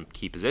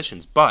key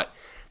positions, but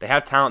they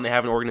have talent. And they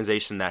have an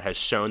organization that has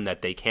shown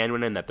that they can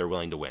win and that they're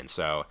willing to win.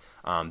 So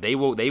they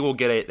will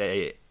get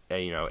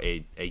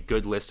a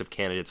good list of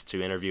candidates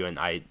to interview, and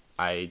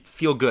I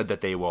feel good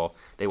that they will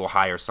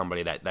hire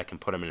somebody that can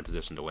put them in a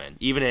position to win,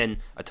 even in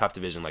a tough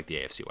division like the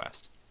AFC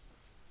West.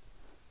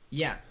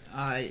 Yeah,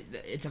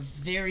 it's a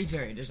very,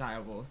 very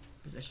desirable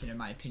position in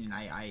my opinion.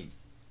 I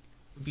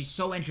would be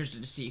so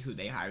interested to see who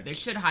they hire. They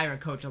should hire a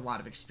coach with a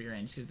lot of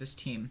experience because this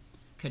team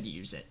could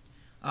use it.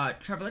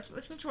 Trevor,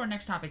 let's move to our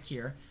next topic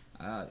here.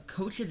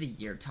 Coach of the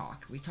Year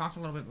talk. We talked a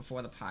little bit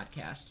before the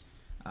podcast.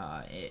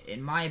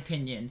 In my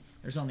opinion,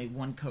 there's only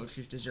one coach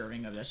who's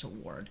deserving of this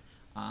award.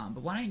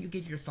 But why don't you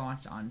give your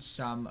thoughts on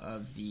some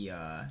of the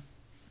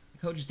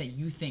coaches that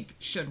you think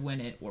should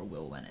win it or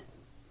will win it?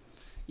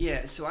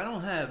 Yeah, so I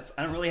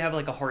don't really have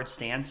like a hard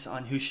stance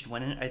on who should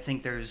win it. I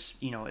think there's,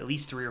 at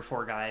least 3 or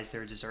 4 guys that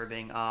are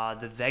deserving.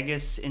 The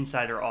Vegas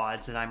insider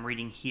odds that I'm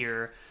reading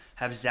here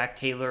have Zach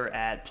Taylor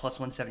at plus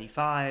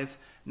 175,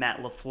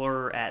 Matt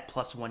LaFleur at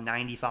plus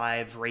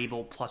 195,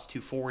 Vrabel plus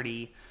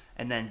 240,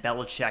 and then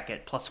Belichick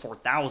at plus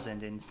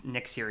 4,000, and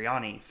Nick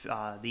Sirianni,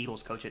 the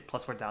Eagles coach, at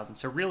plus 4,000.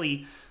 So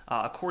really,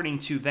 according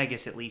to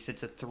Vegas at least,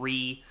 it's a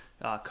 3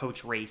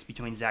 coach race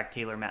between Zach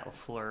Taylor, Matt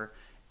LaFleur,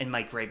 and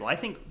Mike Vrabel. I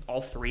think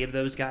all three of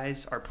those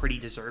guys are pretty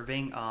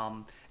deserving.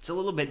 It's a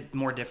little bit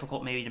more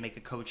difficult maybe to make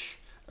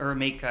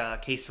a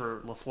case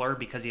for LaFleur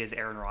because he has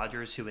Aaron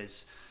Rodgers, who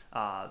is,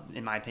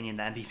 in my opinion,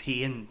 the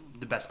MVP and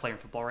the best player in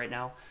football right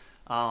now.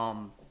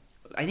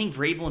 I think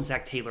Vrabel and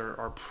Zach Taylor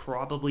are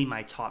probably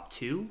my top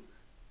two,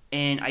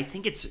 and I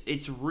think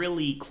it's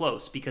really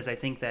close because I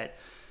think that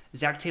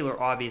Zach Taylor,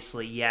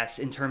 obviously, yes,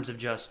 in terms of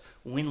just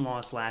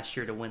win-loss last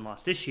year to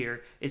win-loss this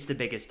year, it's the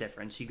biggest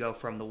difference. You go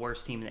from the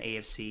worst team in the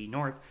AFC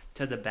North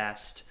to the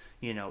best.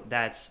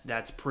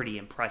 That's pretty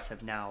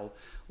impressive. Now,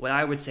 what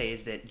I would say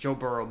is that Joe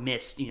Burrow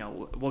missed,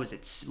 what was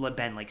it,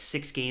 Ben, like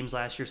 6 games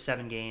last year,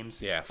 7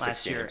 games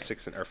last year.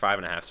 6 or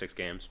 5.5, 6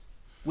 games.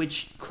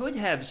 Which could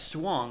have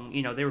swung,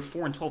 they were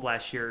 4-12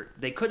 last year.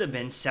 They could have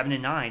been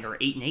 7-9 or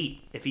 8-8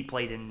 if he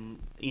played in,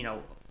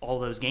 all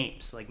those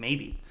games, like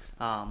maybe.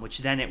 Which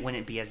then it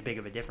wouldn't be as big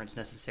of a difference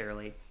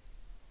necessarily.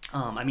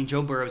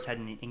 Joe Burrow's had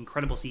an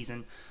incredible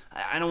season.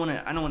 I don't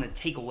want to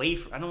take away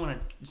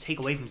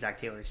from Zach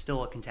Taylor. He's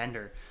still a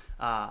contender,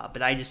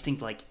 but I just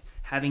think like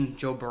having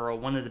Joe Burrow,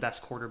 one of the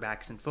best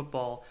quarterbacks in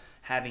football,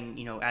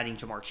 having adding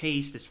Jamar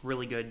Chase, this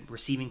really good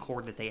receiving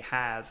core that they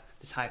have,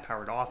 this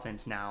high-powered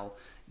offense now.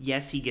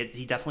 Yes, he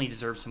definitely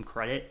deserves some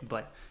credit,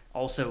 but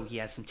also he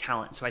has some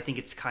talent. So I think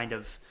it's kind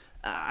of.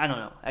 I don't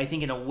know. I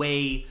think in a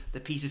way the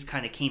pieces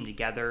kind of came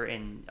together,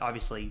 and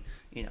obviously,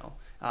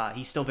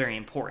 he's still very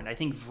important. I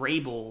think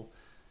Vrabel,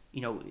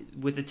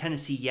 with the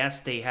Tennessee,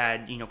 yes, they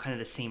had, kind of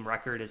the same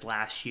record as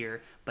last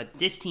year, but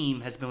this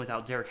team has been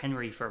without Derrick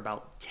Henry for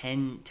about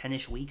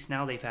 10-ish weeks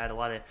now. They've had a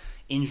lot of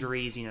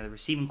injuries, the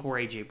receiving core,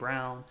 A.J.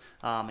 Brown,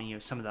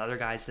 and, some of the other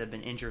guys that have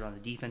been injured on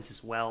the defense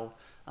as well.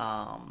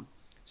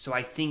 So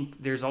I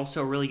think there's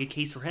also a really good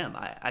case for him.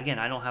 I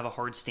don't have a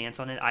hard stance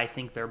on it. I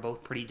think they're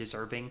both pretty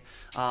deserving.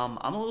 I'm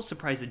a little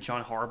surprised that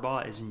John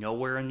Harbaugh is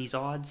nowhere in these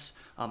odds.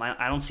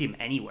 I don't see him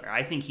anywhere.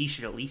 I think he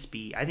should at least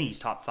be. I think he's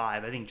top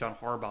 5. I think John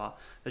Harbaugh,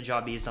 the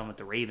job he has done with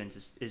the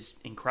Ravens is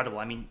incredible.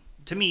 I mean,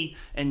 to me,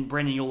 and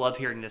Brandon, you'll love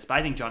hearing this, but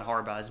I think John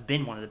Harbaugh has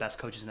been one of the best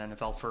coaches in the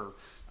NFL for,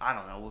 I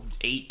don't know,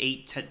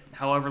 8 to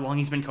however long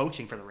he's been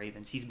coaching for the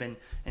Ravens. He's been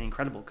an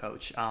incredible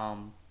coach.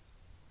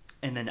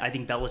 And then I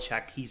think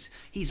Belichick,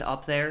 he's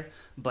up there,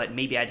 but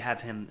maybe I'd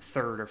have him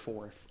 3rd or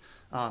 4th,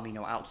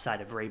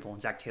 outside of Vrabel and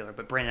Zach Taylor.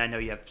 But Brandon, I know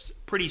you have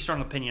pretty strong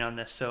opinion on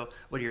this, so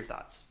what are your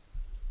thoughts?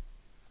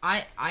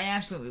 I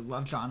absolutely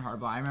love John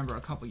Harbaugh. I remember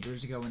a couple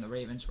years ago when the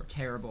Ravens were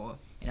terrible,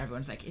 and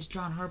everyone's like, is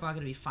John Harbaugh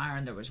going to be fired?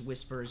 And there was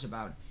whispers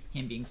about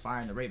him being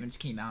fired, and the Ravens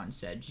came out and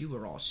said, you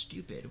were all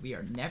stupid. We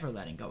are never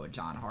letting go of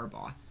John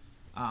Harbaugh.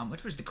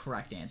 Which was the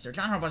correct answer.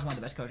 John Harbaugh is one of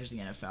the best coaches in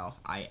the NFL.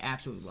 I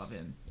absolutely love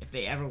him. If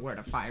they ever were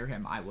to fire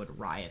him, I would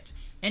riot.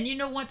 And you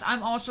know what?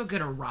 I'm also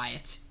going to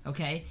riot,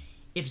 okay?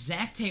 If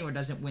Zach Taylor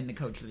doesn't win the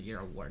Coach of the Year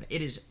award,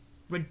 it is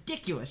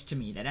ridiculous to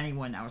me that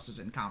anyone else is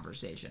in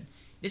conversation.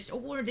 This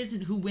award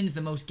isn't who wins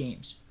the most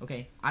games,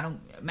 okay?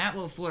 Matt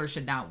LaFleur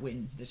should not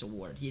win this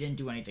award. He didn't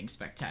do anything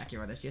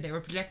spectacular this year. They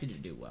were projected to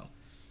do well.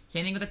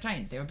 Same thing with the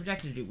Titans. They were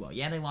projected to do well.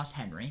 Yeah, they lost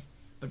Henry,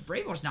 but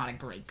Vrabel's not a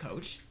great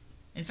coach.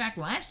 In fact,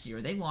 last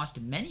year, they lost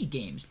many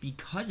games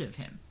because of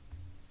him.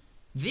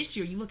 This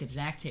year, you look at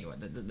Zach Taylor.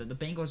 The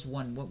Bengals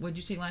won, what did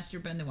you say last year,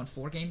 Ben? They won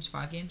 4 games,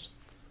 5 games?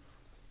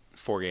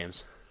 4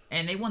 games.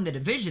 And they won the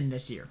division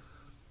this year.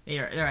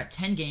 They're at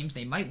 10 games.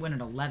 They might win an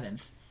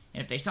 11th.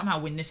 And if they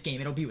somehow win this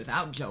game, it'll be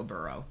without Joe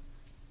Burrow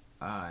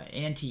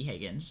and T.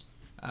 Higgins.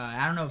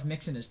 I don't know if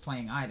Mixon is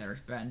playing either,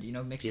 Ben. Do you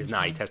know Mixon's He's not.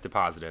 playing? He tested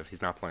positive.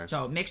 He's not playing.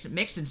 So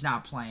Mixon's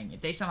not playing.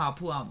 If they somehow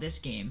pull out this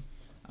game,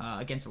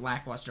 against a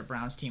lackluster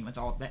Browns team with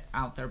all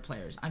out their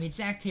players. I mean,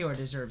 Zach Taylor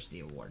deserves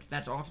the award.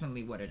 That's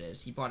ultimately what it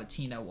is. He bought a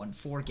team that won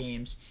 4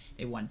 games.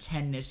 They won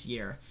 10 this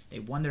year. They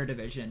won their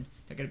division.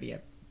 They're going to be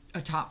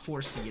a top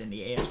 4 seed in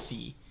the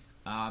AFC.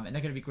 And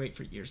they're going to be great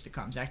for years to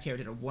come. Zach Taylor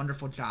did a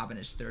wonderful job in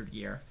his 3rd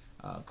year.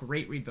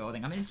 Great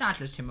rebuilding. I mean, it's not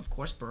just him, of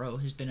course. Burrow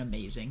has been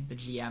amazing. The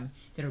GM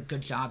did a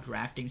good job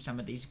drafting some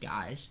of these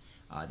guys.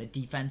 The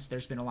defense,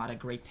 there's been a lot of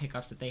great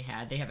pickups that they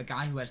had. They have a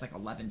guy who has like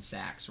 11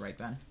 sacks, right,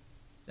 Ben?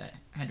 That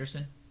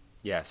Henderson?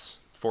 Yes.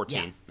 14.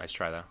 Yeah. Nice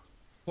try, though.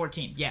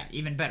 14. Yeah,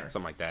 even better.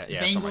 Something like that. The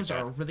Yeah, Bengals like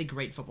are a really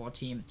great football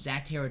team.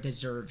 Zach Taylor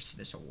deserves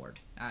this award.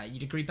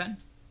 You'd agree, Ben?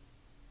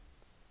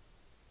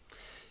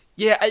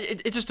 Yeah,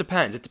 it just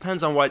depends. It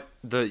depends on what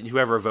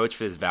whoever votes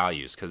for his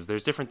values, because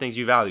there's different things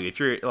you value. If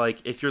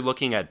you're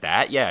looking at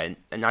that, yeah,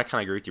 and I kind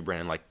of agree with you,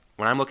 Brandon. Like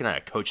when I'm looking at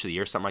a coach of the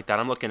year, something like that,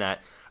 I'm looking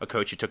at a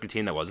coach who took a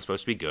team that wasn't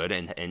supposed to be good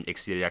and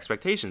exceeded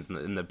expectations.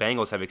 And the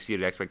Bengals have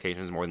exceeded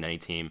expectations more than any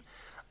team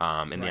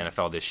in the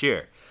NFL this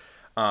year.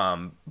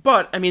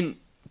 But I mean,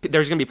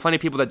 there's going to be plenty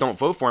of people that don't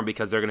vote for him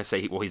because they're going to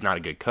say, well, he's not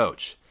a good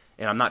coach.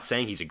 And I'm not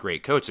saying he's a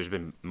great coach.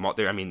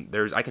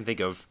 I can think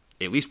of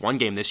at least one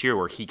game this year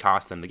where he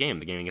cost them the game.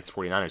 The game against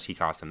the 49ers, he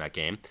cost them that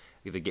game.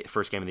 The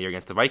first game of the year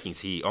against the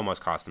Vikings, he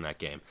almost cost them that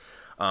game.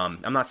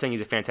 I'm not saying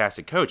he's a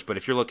fantastic coach, but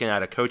if you're looking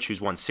at a coach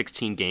who's won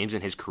 16 games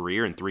in his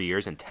career in 3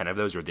 years and 10 of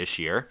those are this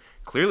year,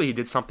 clearly he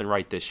did something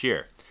right this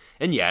year.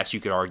 And yes, you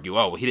could argue,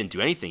 oh, well, he didn't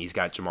do anything. He's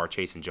got Jamar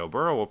Chase and Joe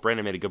Burrow. Well,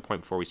 Brandon made a good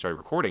point before we started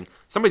recording.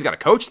 Somebody's got to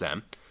coach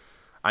them.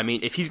 I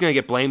mean, if he's going to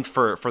get blamed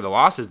for the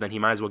losses, then he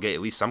might as well get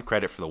at least some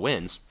credit for the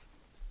wins.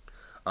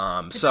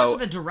 It's also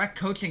the direct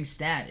coaching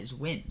stat is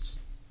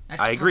wins.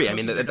 That's I agree. I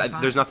mean, coaches are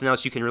defined. there's nothing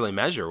else you can really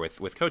measure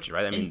with coaching,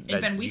 right? I mean,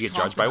 And Ben, you get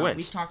judged by wins.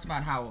 We've talked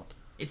about how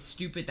it's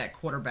stupid that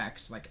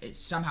quarterbacks, like,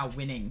 somehow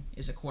winning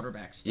is a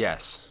quarterback stat.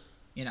 Yes.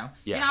 You know?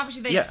 Yeah. And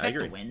obviously they Yeah, I affect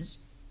the agree.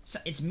 wins. So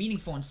it's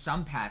meaningful in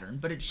some pattern,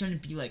 but it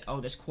shouldn't be like,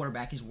 oh, this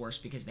quarterback is worse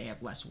because they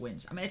have less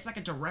wins. I mean, it's like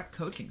a direct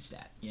coaching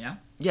stat, you know?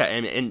 Yeah,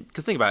 and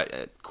because think about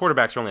it,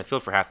 quarterbacks are only on the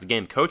field for half the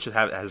game. Coaches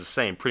has a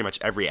say in pretty much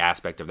every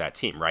aspect of that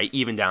team, right?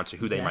 Even down to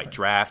who they might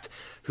draft,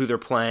 who they're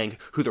playing,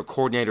 who their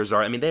coordinators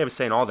are. I mean, they have a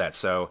say in all that.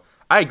 So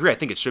I agree. I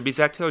think it should be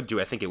Zach Taylor.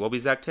 Do I think it will be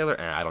Zach Taylor?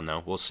 I don't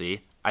know. We'll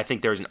see. I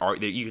think there's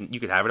you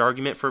could have an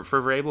argument for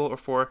Vrabel or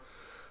for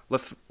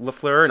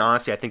LaFleur, and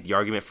honestly, I think the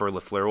argument for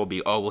LaFleur will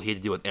be, oh, well, he had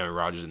to deal with Aaron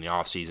Rodgers in the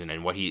offseason,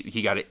 and what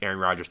he got Aaron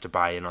Rodgers to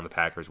buy in on the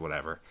Packers,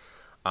 whatever.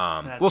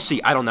 We'll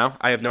see. I don't know.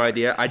 I have no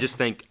idea. I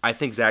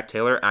think Zach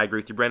Taylor, I agree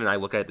with you, Brendan, I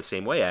look at it the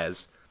same way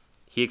as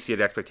he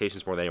exceeded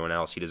expectations more than anyone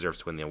else. He deserves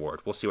to win the award.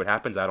 We'll see what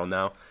happens. I don't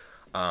know.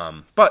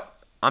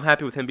 But I'm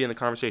happy with him being in the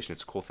conversation.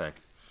 It's a cool thing.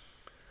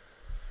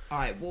 All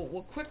right,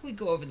 we'll quickly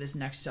go over this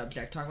next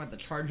subject, talk about the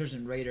Chargers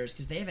and Raiders,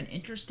 because they have an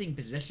interesting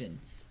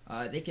position.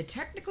 They could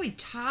technically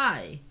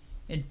tie,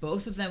 and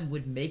both of them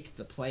would make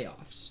the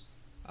playoffs.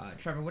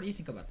 Trevor, what do you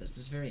think about this?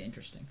 This is very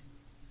interesting.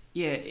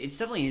 Yeah, it's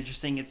definitely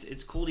interesting.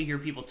 It's cool to hear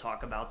people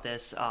talk about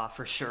this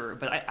for sure.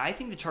 But I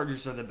think the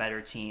Chargers are the better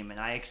team, and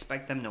I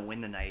expect them to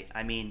win tonight.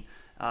 I mean,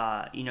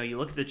 you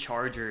look at the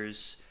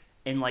Chargers,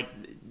 and like,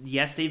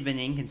 yes, they've been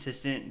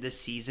inconsistent this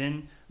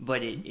season,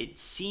 but it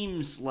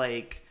seems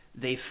like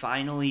they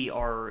finally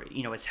are,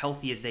 as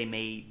healthy as they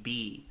may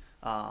be.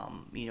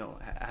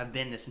 Have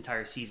been this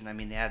entire season. I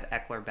mean, they have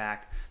Eckler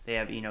back. They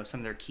have, some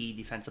of their key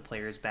defensive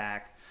players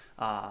back.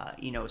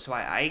 So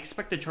I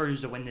expect the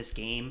Chargers to win this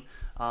game.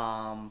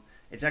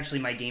 It's actually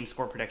my game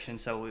score prediction,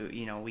 so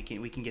we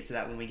can get to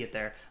that when we get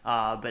there.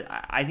 But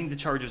I think the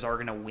Chargers are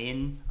going to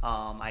win.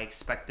 I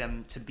expect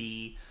them to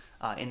be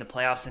in the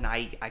playoffs, and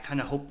I kind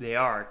of hope they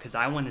are, because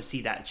I want to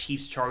see that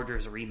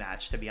Chiefs-Chargers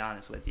rematch, to be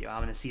honest with you. I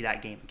want to see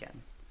that game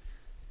again.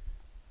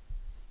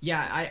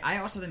 Yeah, I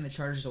also think the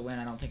Chargers will win.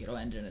 I don't think it'll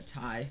end in a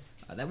tie.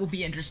 That will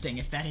be interesting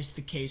if that is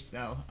the case,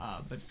 though,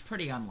 but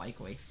pretty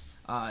unlikely.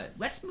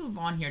 Let's move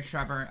on here,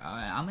 Trevor.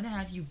 I'm going to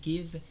have you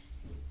give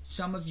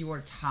some of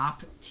your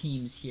top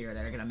teams here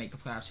that are going to make the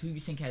playoffs. Who you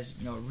think has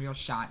a real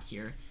shot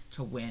here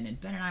to win,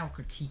 and Ben and I will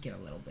critique it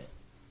a little bit.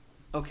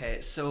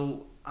 Okay,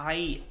 so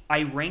I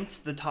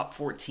ranked the top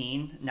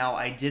 14. Now,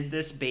 I did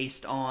this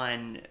based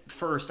on,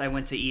 first, I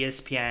went to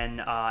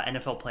ESPN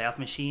NFL Playoff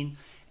Machine,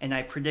 and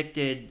I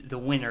predicted the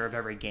winner of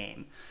every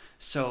game.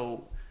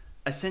 So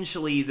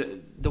essentially,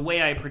 the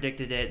way I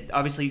predicted it,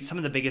 obviously some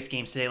of the biggest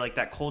games today, like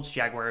that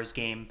Colts-Jaguars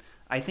game,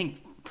 I think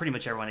pretty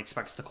much everyone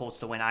expects the Colts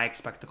to win. I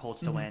expect the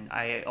Colts to win.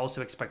 I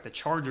also expect the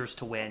Chargers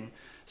to win.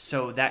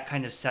 So that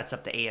kind of sets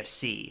up the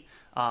AFC.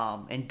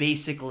 And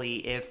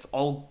basically, if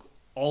all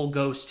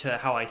goes to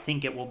how I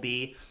think it will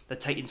be, the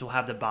Titans will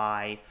have the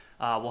bye.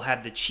 We'll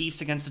have the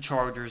Chiefs against the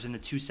Chargers in the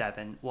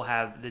 2-7. We'll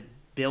have the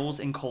Bills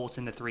and Colts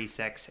in the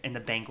 3-6, and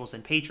the Bengals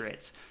and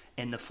Patriots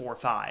in the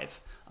 4-5.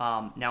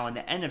 Now in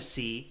the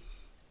NFC,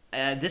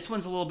 this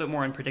one's a little bit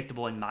more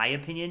unpredictable in my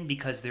opinion,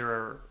 because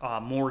there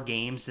are more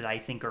games that I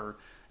think are...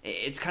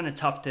 It's kind of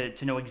tough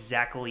to know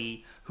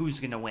exactly who's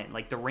going to win.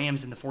 Like the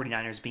Rams and the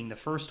 49ers being the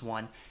first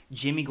one.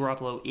 Jimmy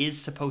Garoppolo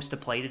is supposed to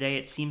play today,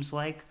 it seems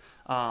like.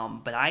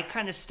 But I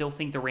kind of still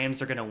think the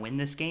Rams are going to win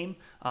this game.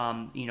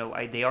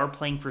 They are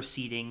playing for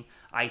seeding.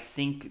 I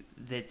think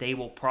that they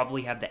will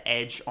probably have the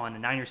edge on the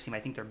Niners team. I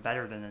think they're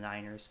better than the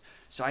Niners.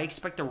 So I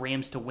expect the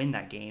Rams to win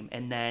that game.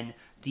 And then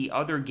the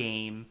other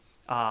game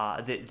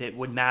that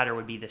would matter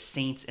would be the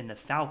Saints and the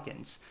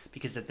Falcons.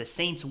 Because if the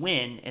Saints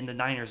win and the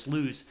Niners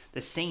lose,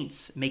 the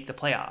Saints make the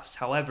playoffs.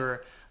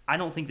 However, I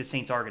don't think the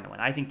Saints are going to win.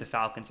 I think the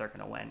Falcons are going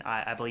to win.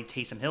 I believe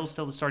Taysom Hill is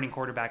still the starting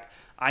quarterback.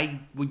 I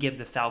would give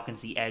the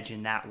Falcons the edge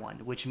in that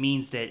one, which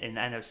means that in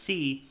the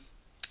NFC,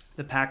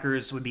 the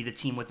Packers would be the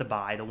team with the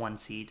bye, the 1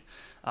 seed.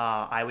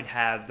 I would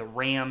have the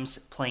Rams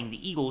playing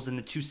the Eagles in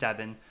the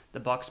 2-7, the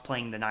Bucks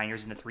playing the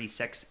Niners in the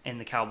 3-6, and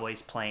the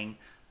Cowboys playing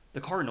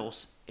the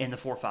Cardinals in the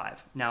 4-5.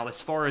 Now, as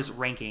far as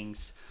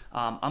rankings,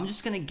 I'm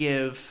just going to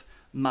give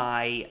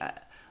my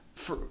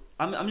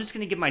I'm just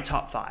going to give my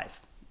top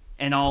 5.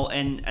 And I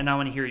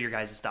want to hear your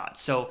guys'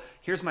 thoughts. So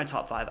here's my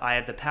top 5. I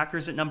have the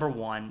Packers at number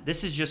 1.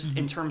 This is just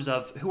in terms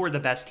of who are the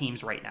best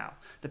teams right now.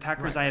 The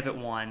Packers I have at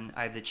 1.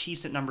 I have the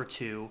Chiefs at number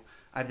 2.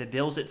 I have the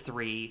Bills at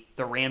 3.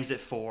 The Rams at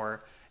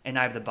 4. And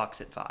I have the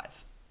Bucks at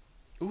 5.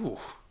 Ooh.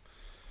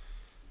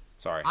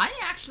 Sorry. I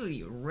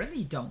actually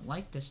really don't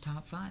like this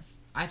top 5.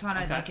 I thought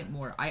I'd like it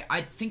more.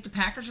 I think the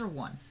Packers are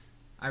 1.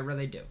 I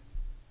really do.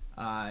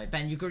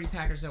 Ben, you agree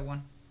Packers at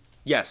 1?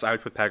 Yes, I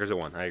would put Packers at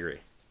 1. I agree.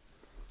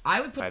 I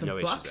would put the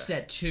Bucks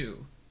at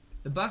 2.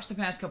 The Bucks the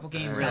past couple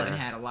games haven't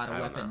had a lot of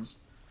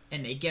weapons,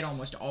 and they get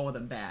almost all of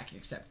them back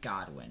except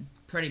Godwin.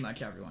 Pretty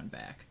much everyone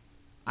back.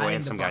 Well,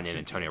 and some guy named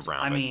Antonio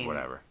Brown, but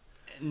whatever.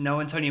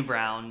 no Antonio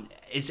Brown.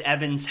 Is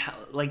Evans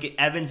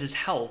Evans'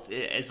 health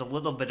is a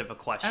little bit of a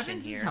question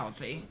Evans here. is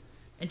healthy.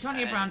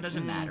 Antonio Brown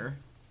doesn't matter,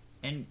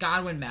 and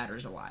Godwin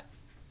matters a lot.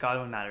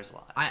 Godwin matters a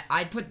lot.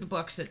 I'd put the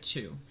Bucks at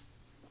 2.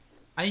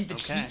 I think the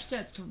Okay. Chiefs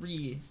at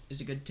 3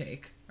 is a good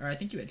take. Or I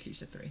think you had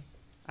Chiefs at 3.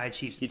 I had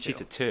Chiefs He at 2.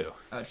 Chiefs at 2.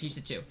 Oh, Chiefs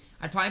at 2.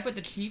 I'd probably put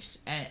the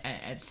Chiefs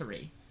at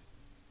 3.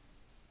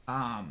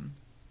 And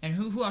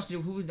who else do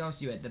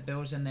you had? The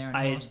Bills in there, and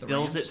I who had else? The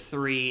Bills Rams? at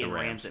 3 The and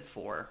Rams. Rams at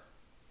 4.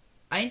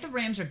 I think the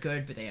Rams are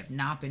good, but they have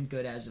not been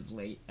good as of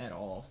late at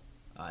all.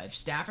 If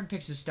Stafford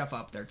picks his stuff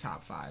up, they're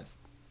top 5.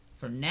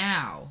 For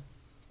now,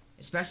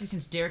 especially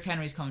since Derrick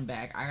Henry's coming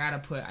back, I gotta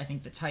put, I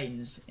think, the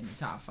Titans in the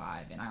top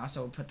 5, and I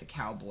also would put the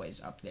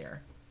Cowboys up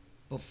there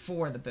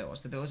before the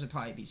Bills. The Bills would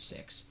probably be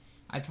 6.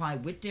 I'd probably,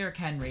 with Derrick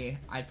Henry,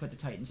 I'd put the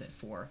Titans at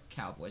 4,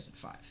 Cowboys at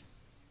 5.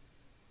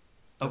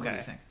 What do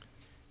you think?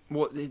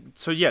 Well,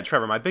 so yeah,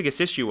 Trevor, my biggest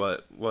issue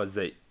was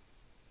that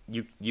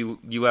you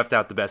left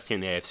out the best team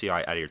in the AFC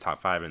out of your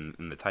top 5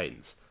 in the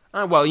Titans.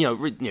 Well,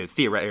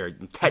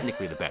 theoretically,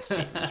 technically the best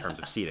team in terms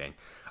of seeding.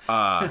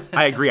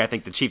 I agree. I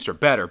think the Chiefs are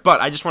better,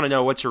 but I just want to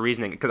know what's your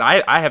reasoning, because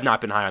I have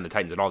not been high on the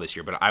Titans at all this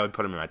year, but I would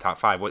put them in my top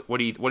 5.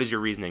 What is your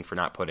reasoning for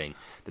not putting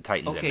the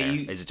Titans in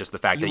there? Is it just the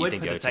fact that you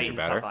think the other teams are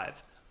better? Top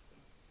 5.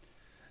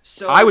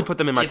 So I would put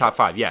them in my top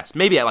 5. Yes,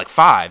 maybe at like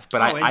 5,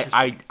 but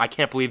interesting. I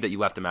can't believe that you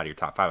left them out of your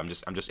top 5.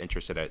 I'm just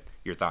interested at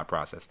your thought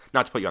process.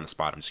 Not to put you on the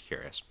spot. I'm just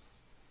curious.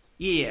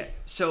 Yeah,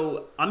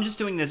 so I'm just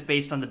doing this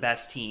based on the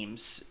best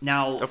teams.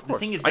 Now, Of the course,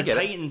 thing is, I the get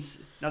it. Titans.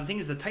 Now, the thing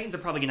is, the Titans are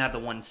probably gonna have the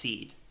 1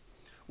 seed,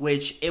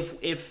 which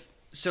if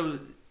so,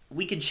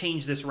 we could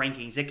change this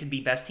rankings. It could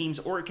be best teams,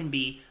 or it can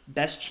be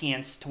best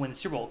chance to win the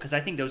Super Bowl. Because I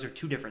think those are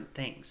 2 different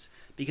things.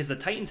 Because the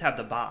Titans have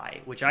the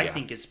bye, which I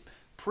think is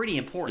pretty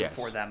important Yes.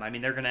 for them. I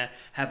mean, they're gonna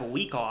have a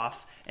week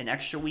off, an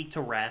extra week to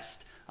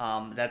rest.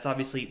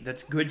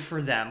 That's good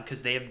for them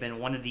because they have been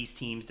one of these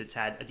teams that's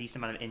had a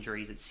decent amount of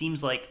injuries. It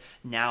seems like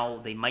now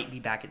they might be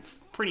back at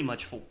pretty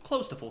much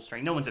close to full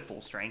strength. No one's at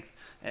full strength,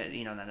 in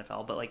the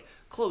NFL, but like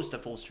close to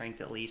full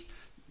strength at least.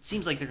 It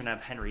seems like they're gonna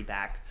have Henry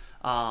back.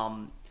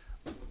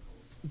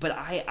 But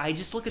I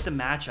just look at the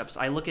matchups.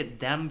 I look at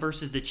them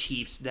versus the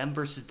Chiefs, them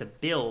versus the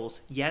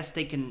Bills. Yes,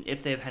 they can,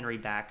 if they have Henry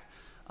back.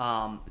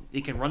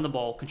 They can run the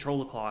ball, control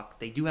the clock.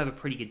 They do have a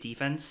pretty good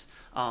defense.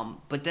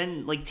 But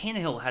then, like,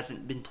 Tannehill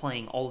hasn't been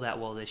playing all that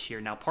well this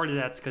year. Now, part of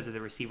that's because of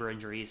the receiver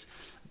injuries.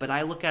 But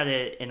I look at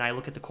it, and I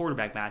look at the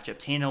quarterback matchup,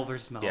 Tannehill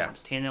versus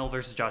Mahomes, Tannehill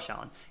versus Josh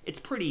Allen. It's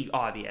pretty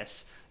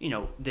obvious,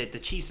 that the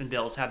Chiefs and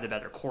Bills have the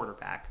better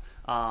quarterback.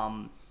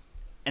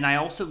 And I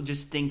also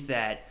just think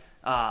that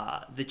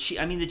the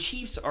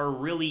Chiefs are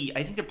really,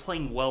 I think they're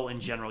playing well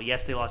in general.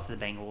 Yes, they lost to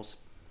the Bengals.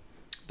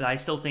 But I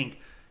still think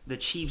the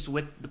Chiefs,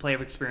 with the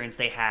playoff experience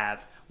they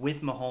have,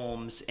 with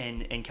Mahomes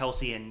and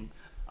Kelsey and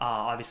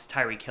obviously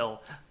Tyreek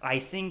Hill, I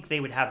think they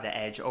would have the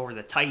edge over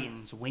the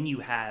Titans when you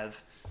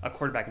have a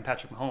quarterback in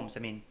Patrick Mahomes. I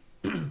mean,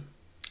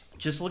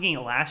 just looking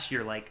at last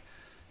year, like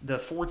the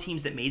 4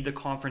 teams that made the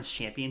conference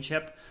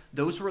championship,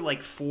 those were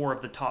like 4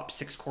 of the top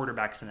 6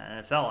 quarterbacks in the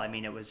NFL. I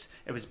mean, it was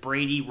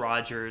Brady,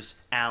 Rodgers,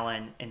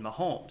 Allen, and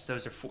Mahomes.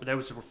 Those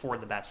were 4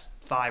 of the best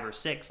 5 or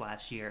 6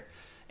 last year,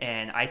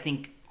 and I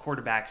think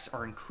quarterbacks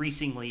are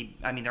increasingly,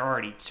 I mean, they're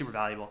already super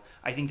valuable.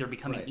 I think they're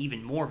becoming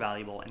even more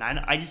valuable. And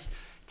I just,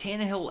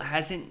 Tannehill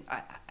hasn't,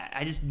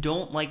 I just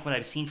don't like what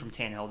I've seen from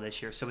Tannehill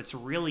this year. So it's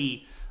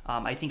really,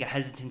 I think a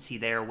hesitancy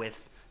there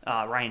with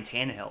Ryan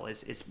Tannehill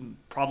is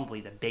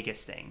probably the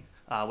biggest thing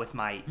with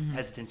my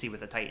hesitancy with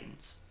the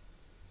Titans.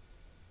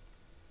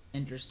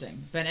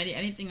 Interesting. Ben,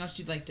 anything else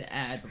you'd like to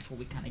add before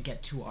we kind of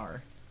get to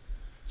our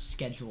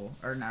schedule,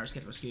 or not our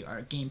schedule, excuse me,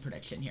 our game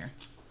prediction here?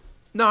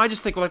 No, I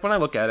just think, like, when I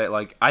look at it,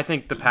 like, I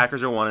think the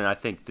Packers are 1 and I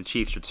think the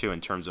Chiefs are 2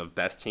 in terms of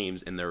best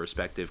teams in their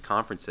respective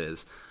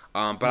conferences.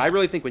 But I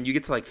really think when you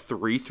get to like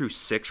 3 through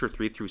 6 or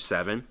 3 through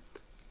 7,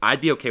 I'd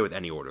be okay with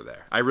any order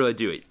there. I really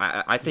do.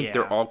 I think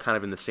they're all kind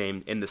of in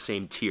the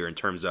same tier in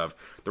terms of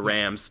the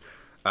Rams,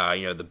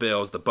 the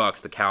Bills, the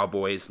Bucks, the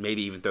Cowboys,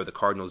 maybe even throw the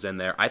Cardinals in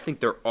there. I think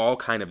they're all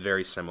kind of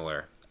very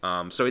similar.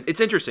 So it's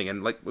interesting,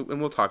 and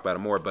we'll talk about it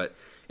more, but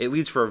it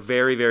leads for a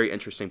very, very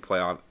interesting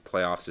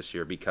playoffs this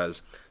year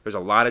because there's a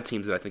lot of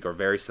teams that I think are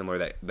very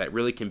similar that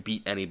really can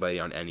beat anybody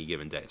on any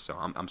given day. So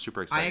I'm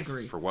super excited I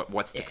agree. for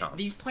what's to come.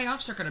 These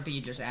playoffs are going to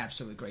be just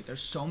absolutely great.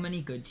 There's so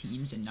many good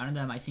teams, and none of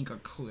them I think are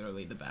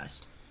clearly the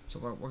best. So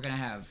we're going to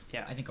have,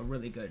 I think, a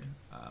really good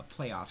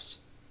playoffs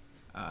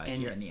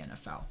here in the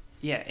NFL.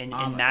 Yeah, and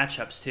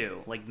matchups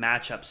too. Like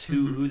matchups,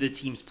 who the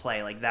teams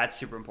play. Like that's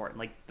super important.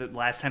 Like the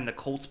last time the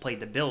Colts played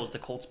the Bills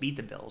beat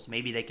the Bills.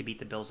 Maybe they could beat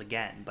the Bills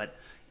again, but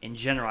in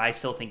general, I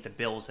still think the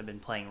Bills have been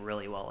playing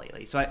really well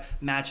lately. So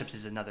matchups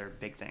is another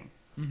big thing.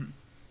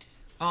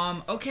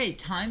 Okay,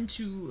 time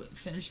to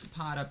finish the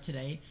pod up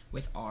today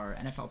with our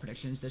NFL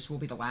predictions. This will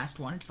be the last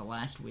one. It's the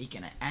last week,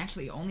 and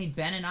actually only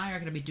Ben and I are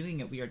going to be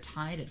doing it. We are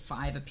tied at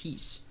 5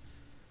 apiece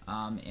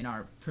in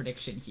our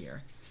prediction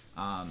here.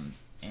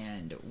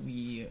 And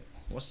we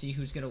will see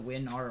who's going to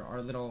win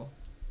our little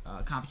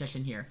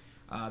competition here.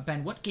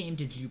 Ben, what game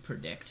did you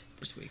predict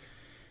this week?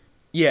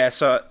 Yeah,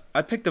 so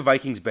I picked the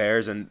Vikings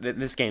Bears, and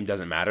this game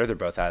doesn't matter. They're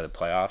both out of the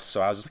playoffs,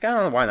 so I was like, I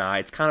don't know, why not?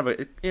 It's kind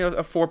of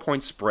a 4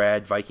 point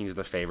spread. Vikings are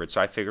the favorite,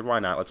 so I figured, why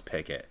not? Let's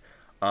pick it.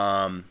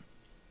 No,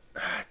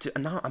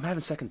 I'm having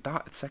second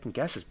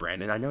guesses,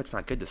 Brandon. I know it's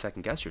not good to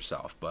second guess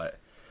yourself, but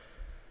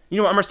you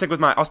know what? I'll stick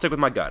with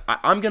my gut.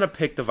 I'm gonna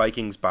pick the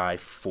Vikings by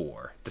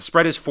 4. The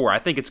spread is 4. I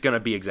think it's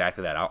gonna be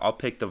exactly that. I'll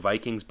pick the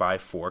Vikings by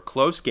 4.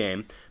 Close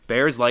game.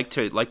 Bears like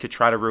to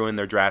try to ruin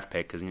their draft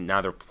pick because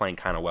now they're playing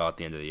kind of well at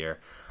the end of the year.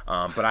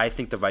 But I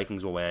think the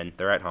Vikings will win.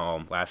 They're at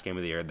home, last game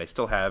of the year. They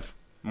still have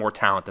more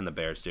talent than the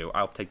Bears do.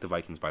 I'll take the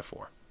Vikings by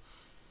 4.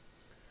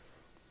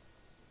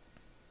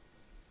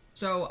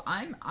 So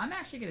I'm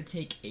actually gonna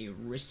take a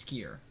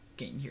riskier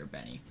game here,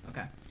 Benny.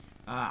 Okay.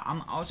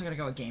 I'm also gonna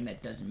go a game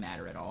that doesn't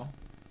matter at all.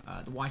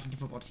 The Washington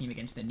football team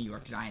against the New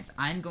York Giants.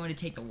 I'm going to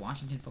take the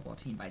Washington football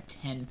team by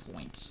 10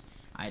 points.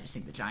 I just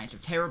think the Giants are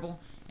terrible,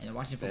 and the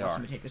Washington football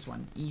team will take this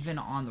one even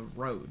on the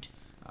road.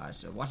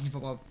 So Washington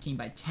football team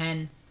by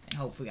 10, and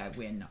hopefully I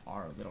win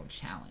our little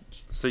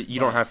challenge. So you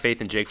don't have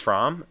faith in Jake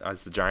Fromm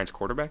as the Giants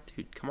quarterback?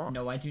 Dude, come on.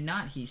 No, I do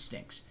not. He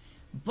stinks.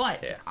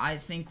 But Yeah. I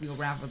think we'll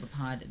wrap up the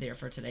pod there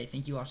for today.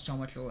 Thank you all so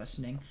much for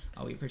listening.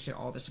 We appreciate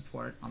all the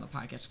support on the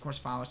podcast. Of course,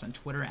 follow us on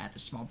Twitter at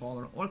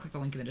 @TheSmallBaller, or click the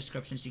link in the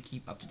description so you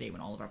keep up to date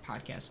when all of our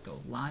podcasts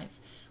go live.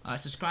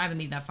 Subscribe and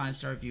leave that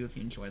 5-star review if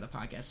you enjoyed the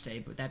podcast today.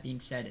 But with that being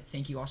said,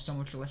 thank you all so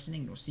much for listening,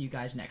 and we'll see you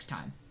guys next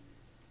time.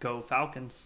 Go Falcons.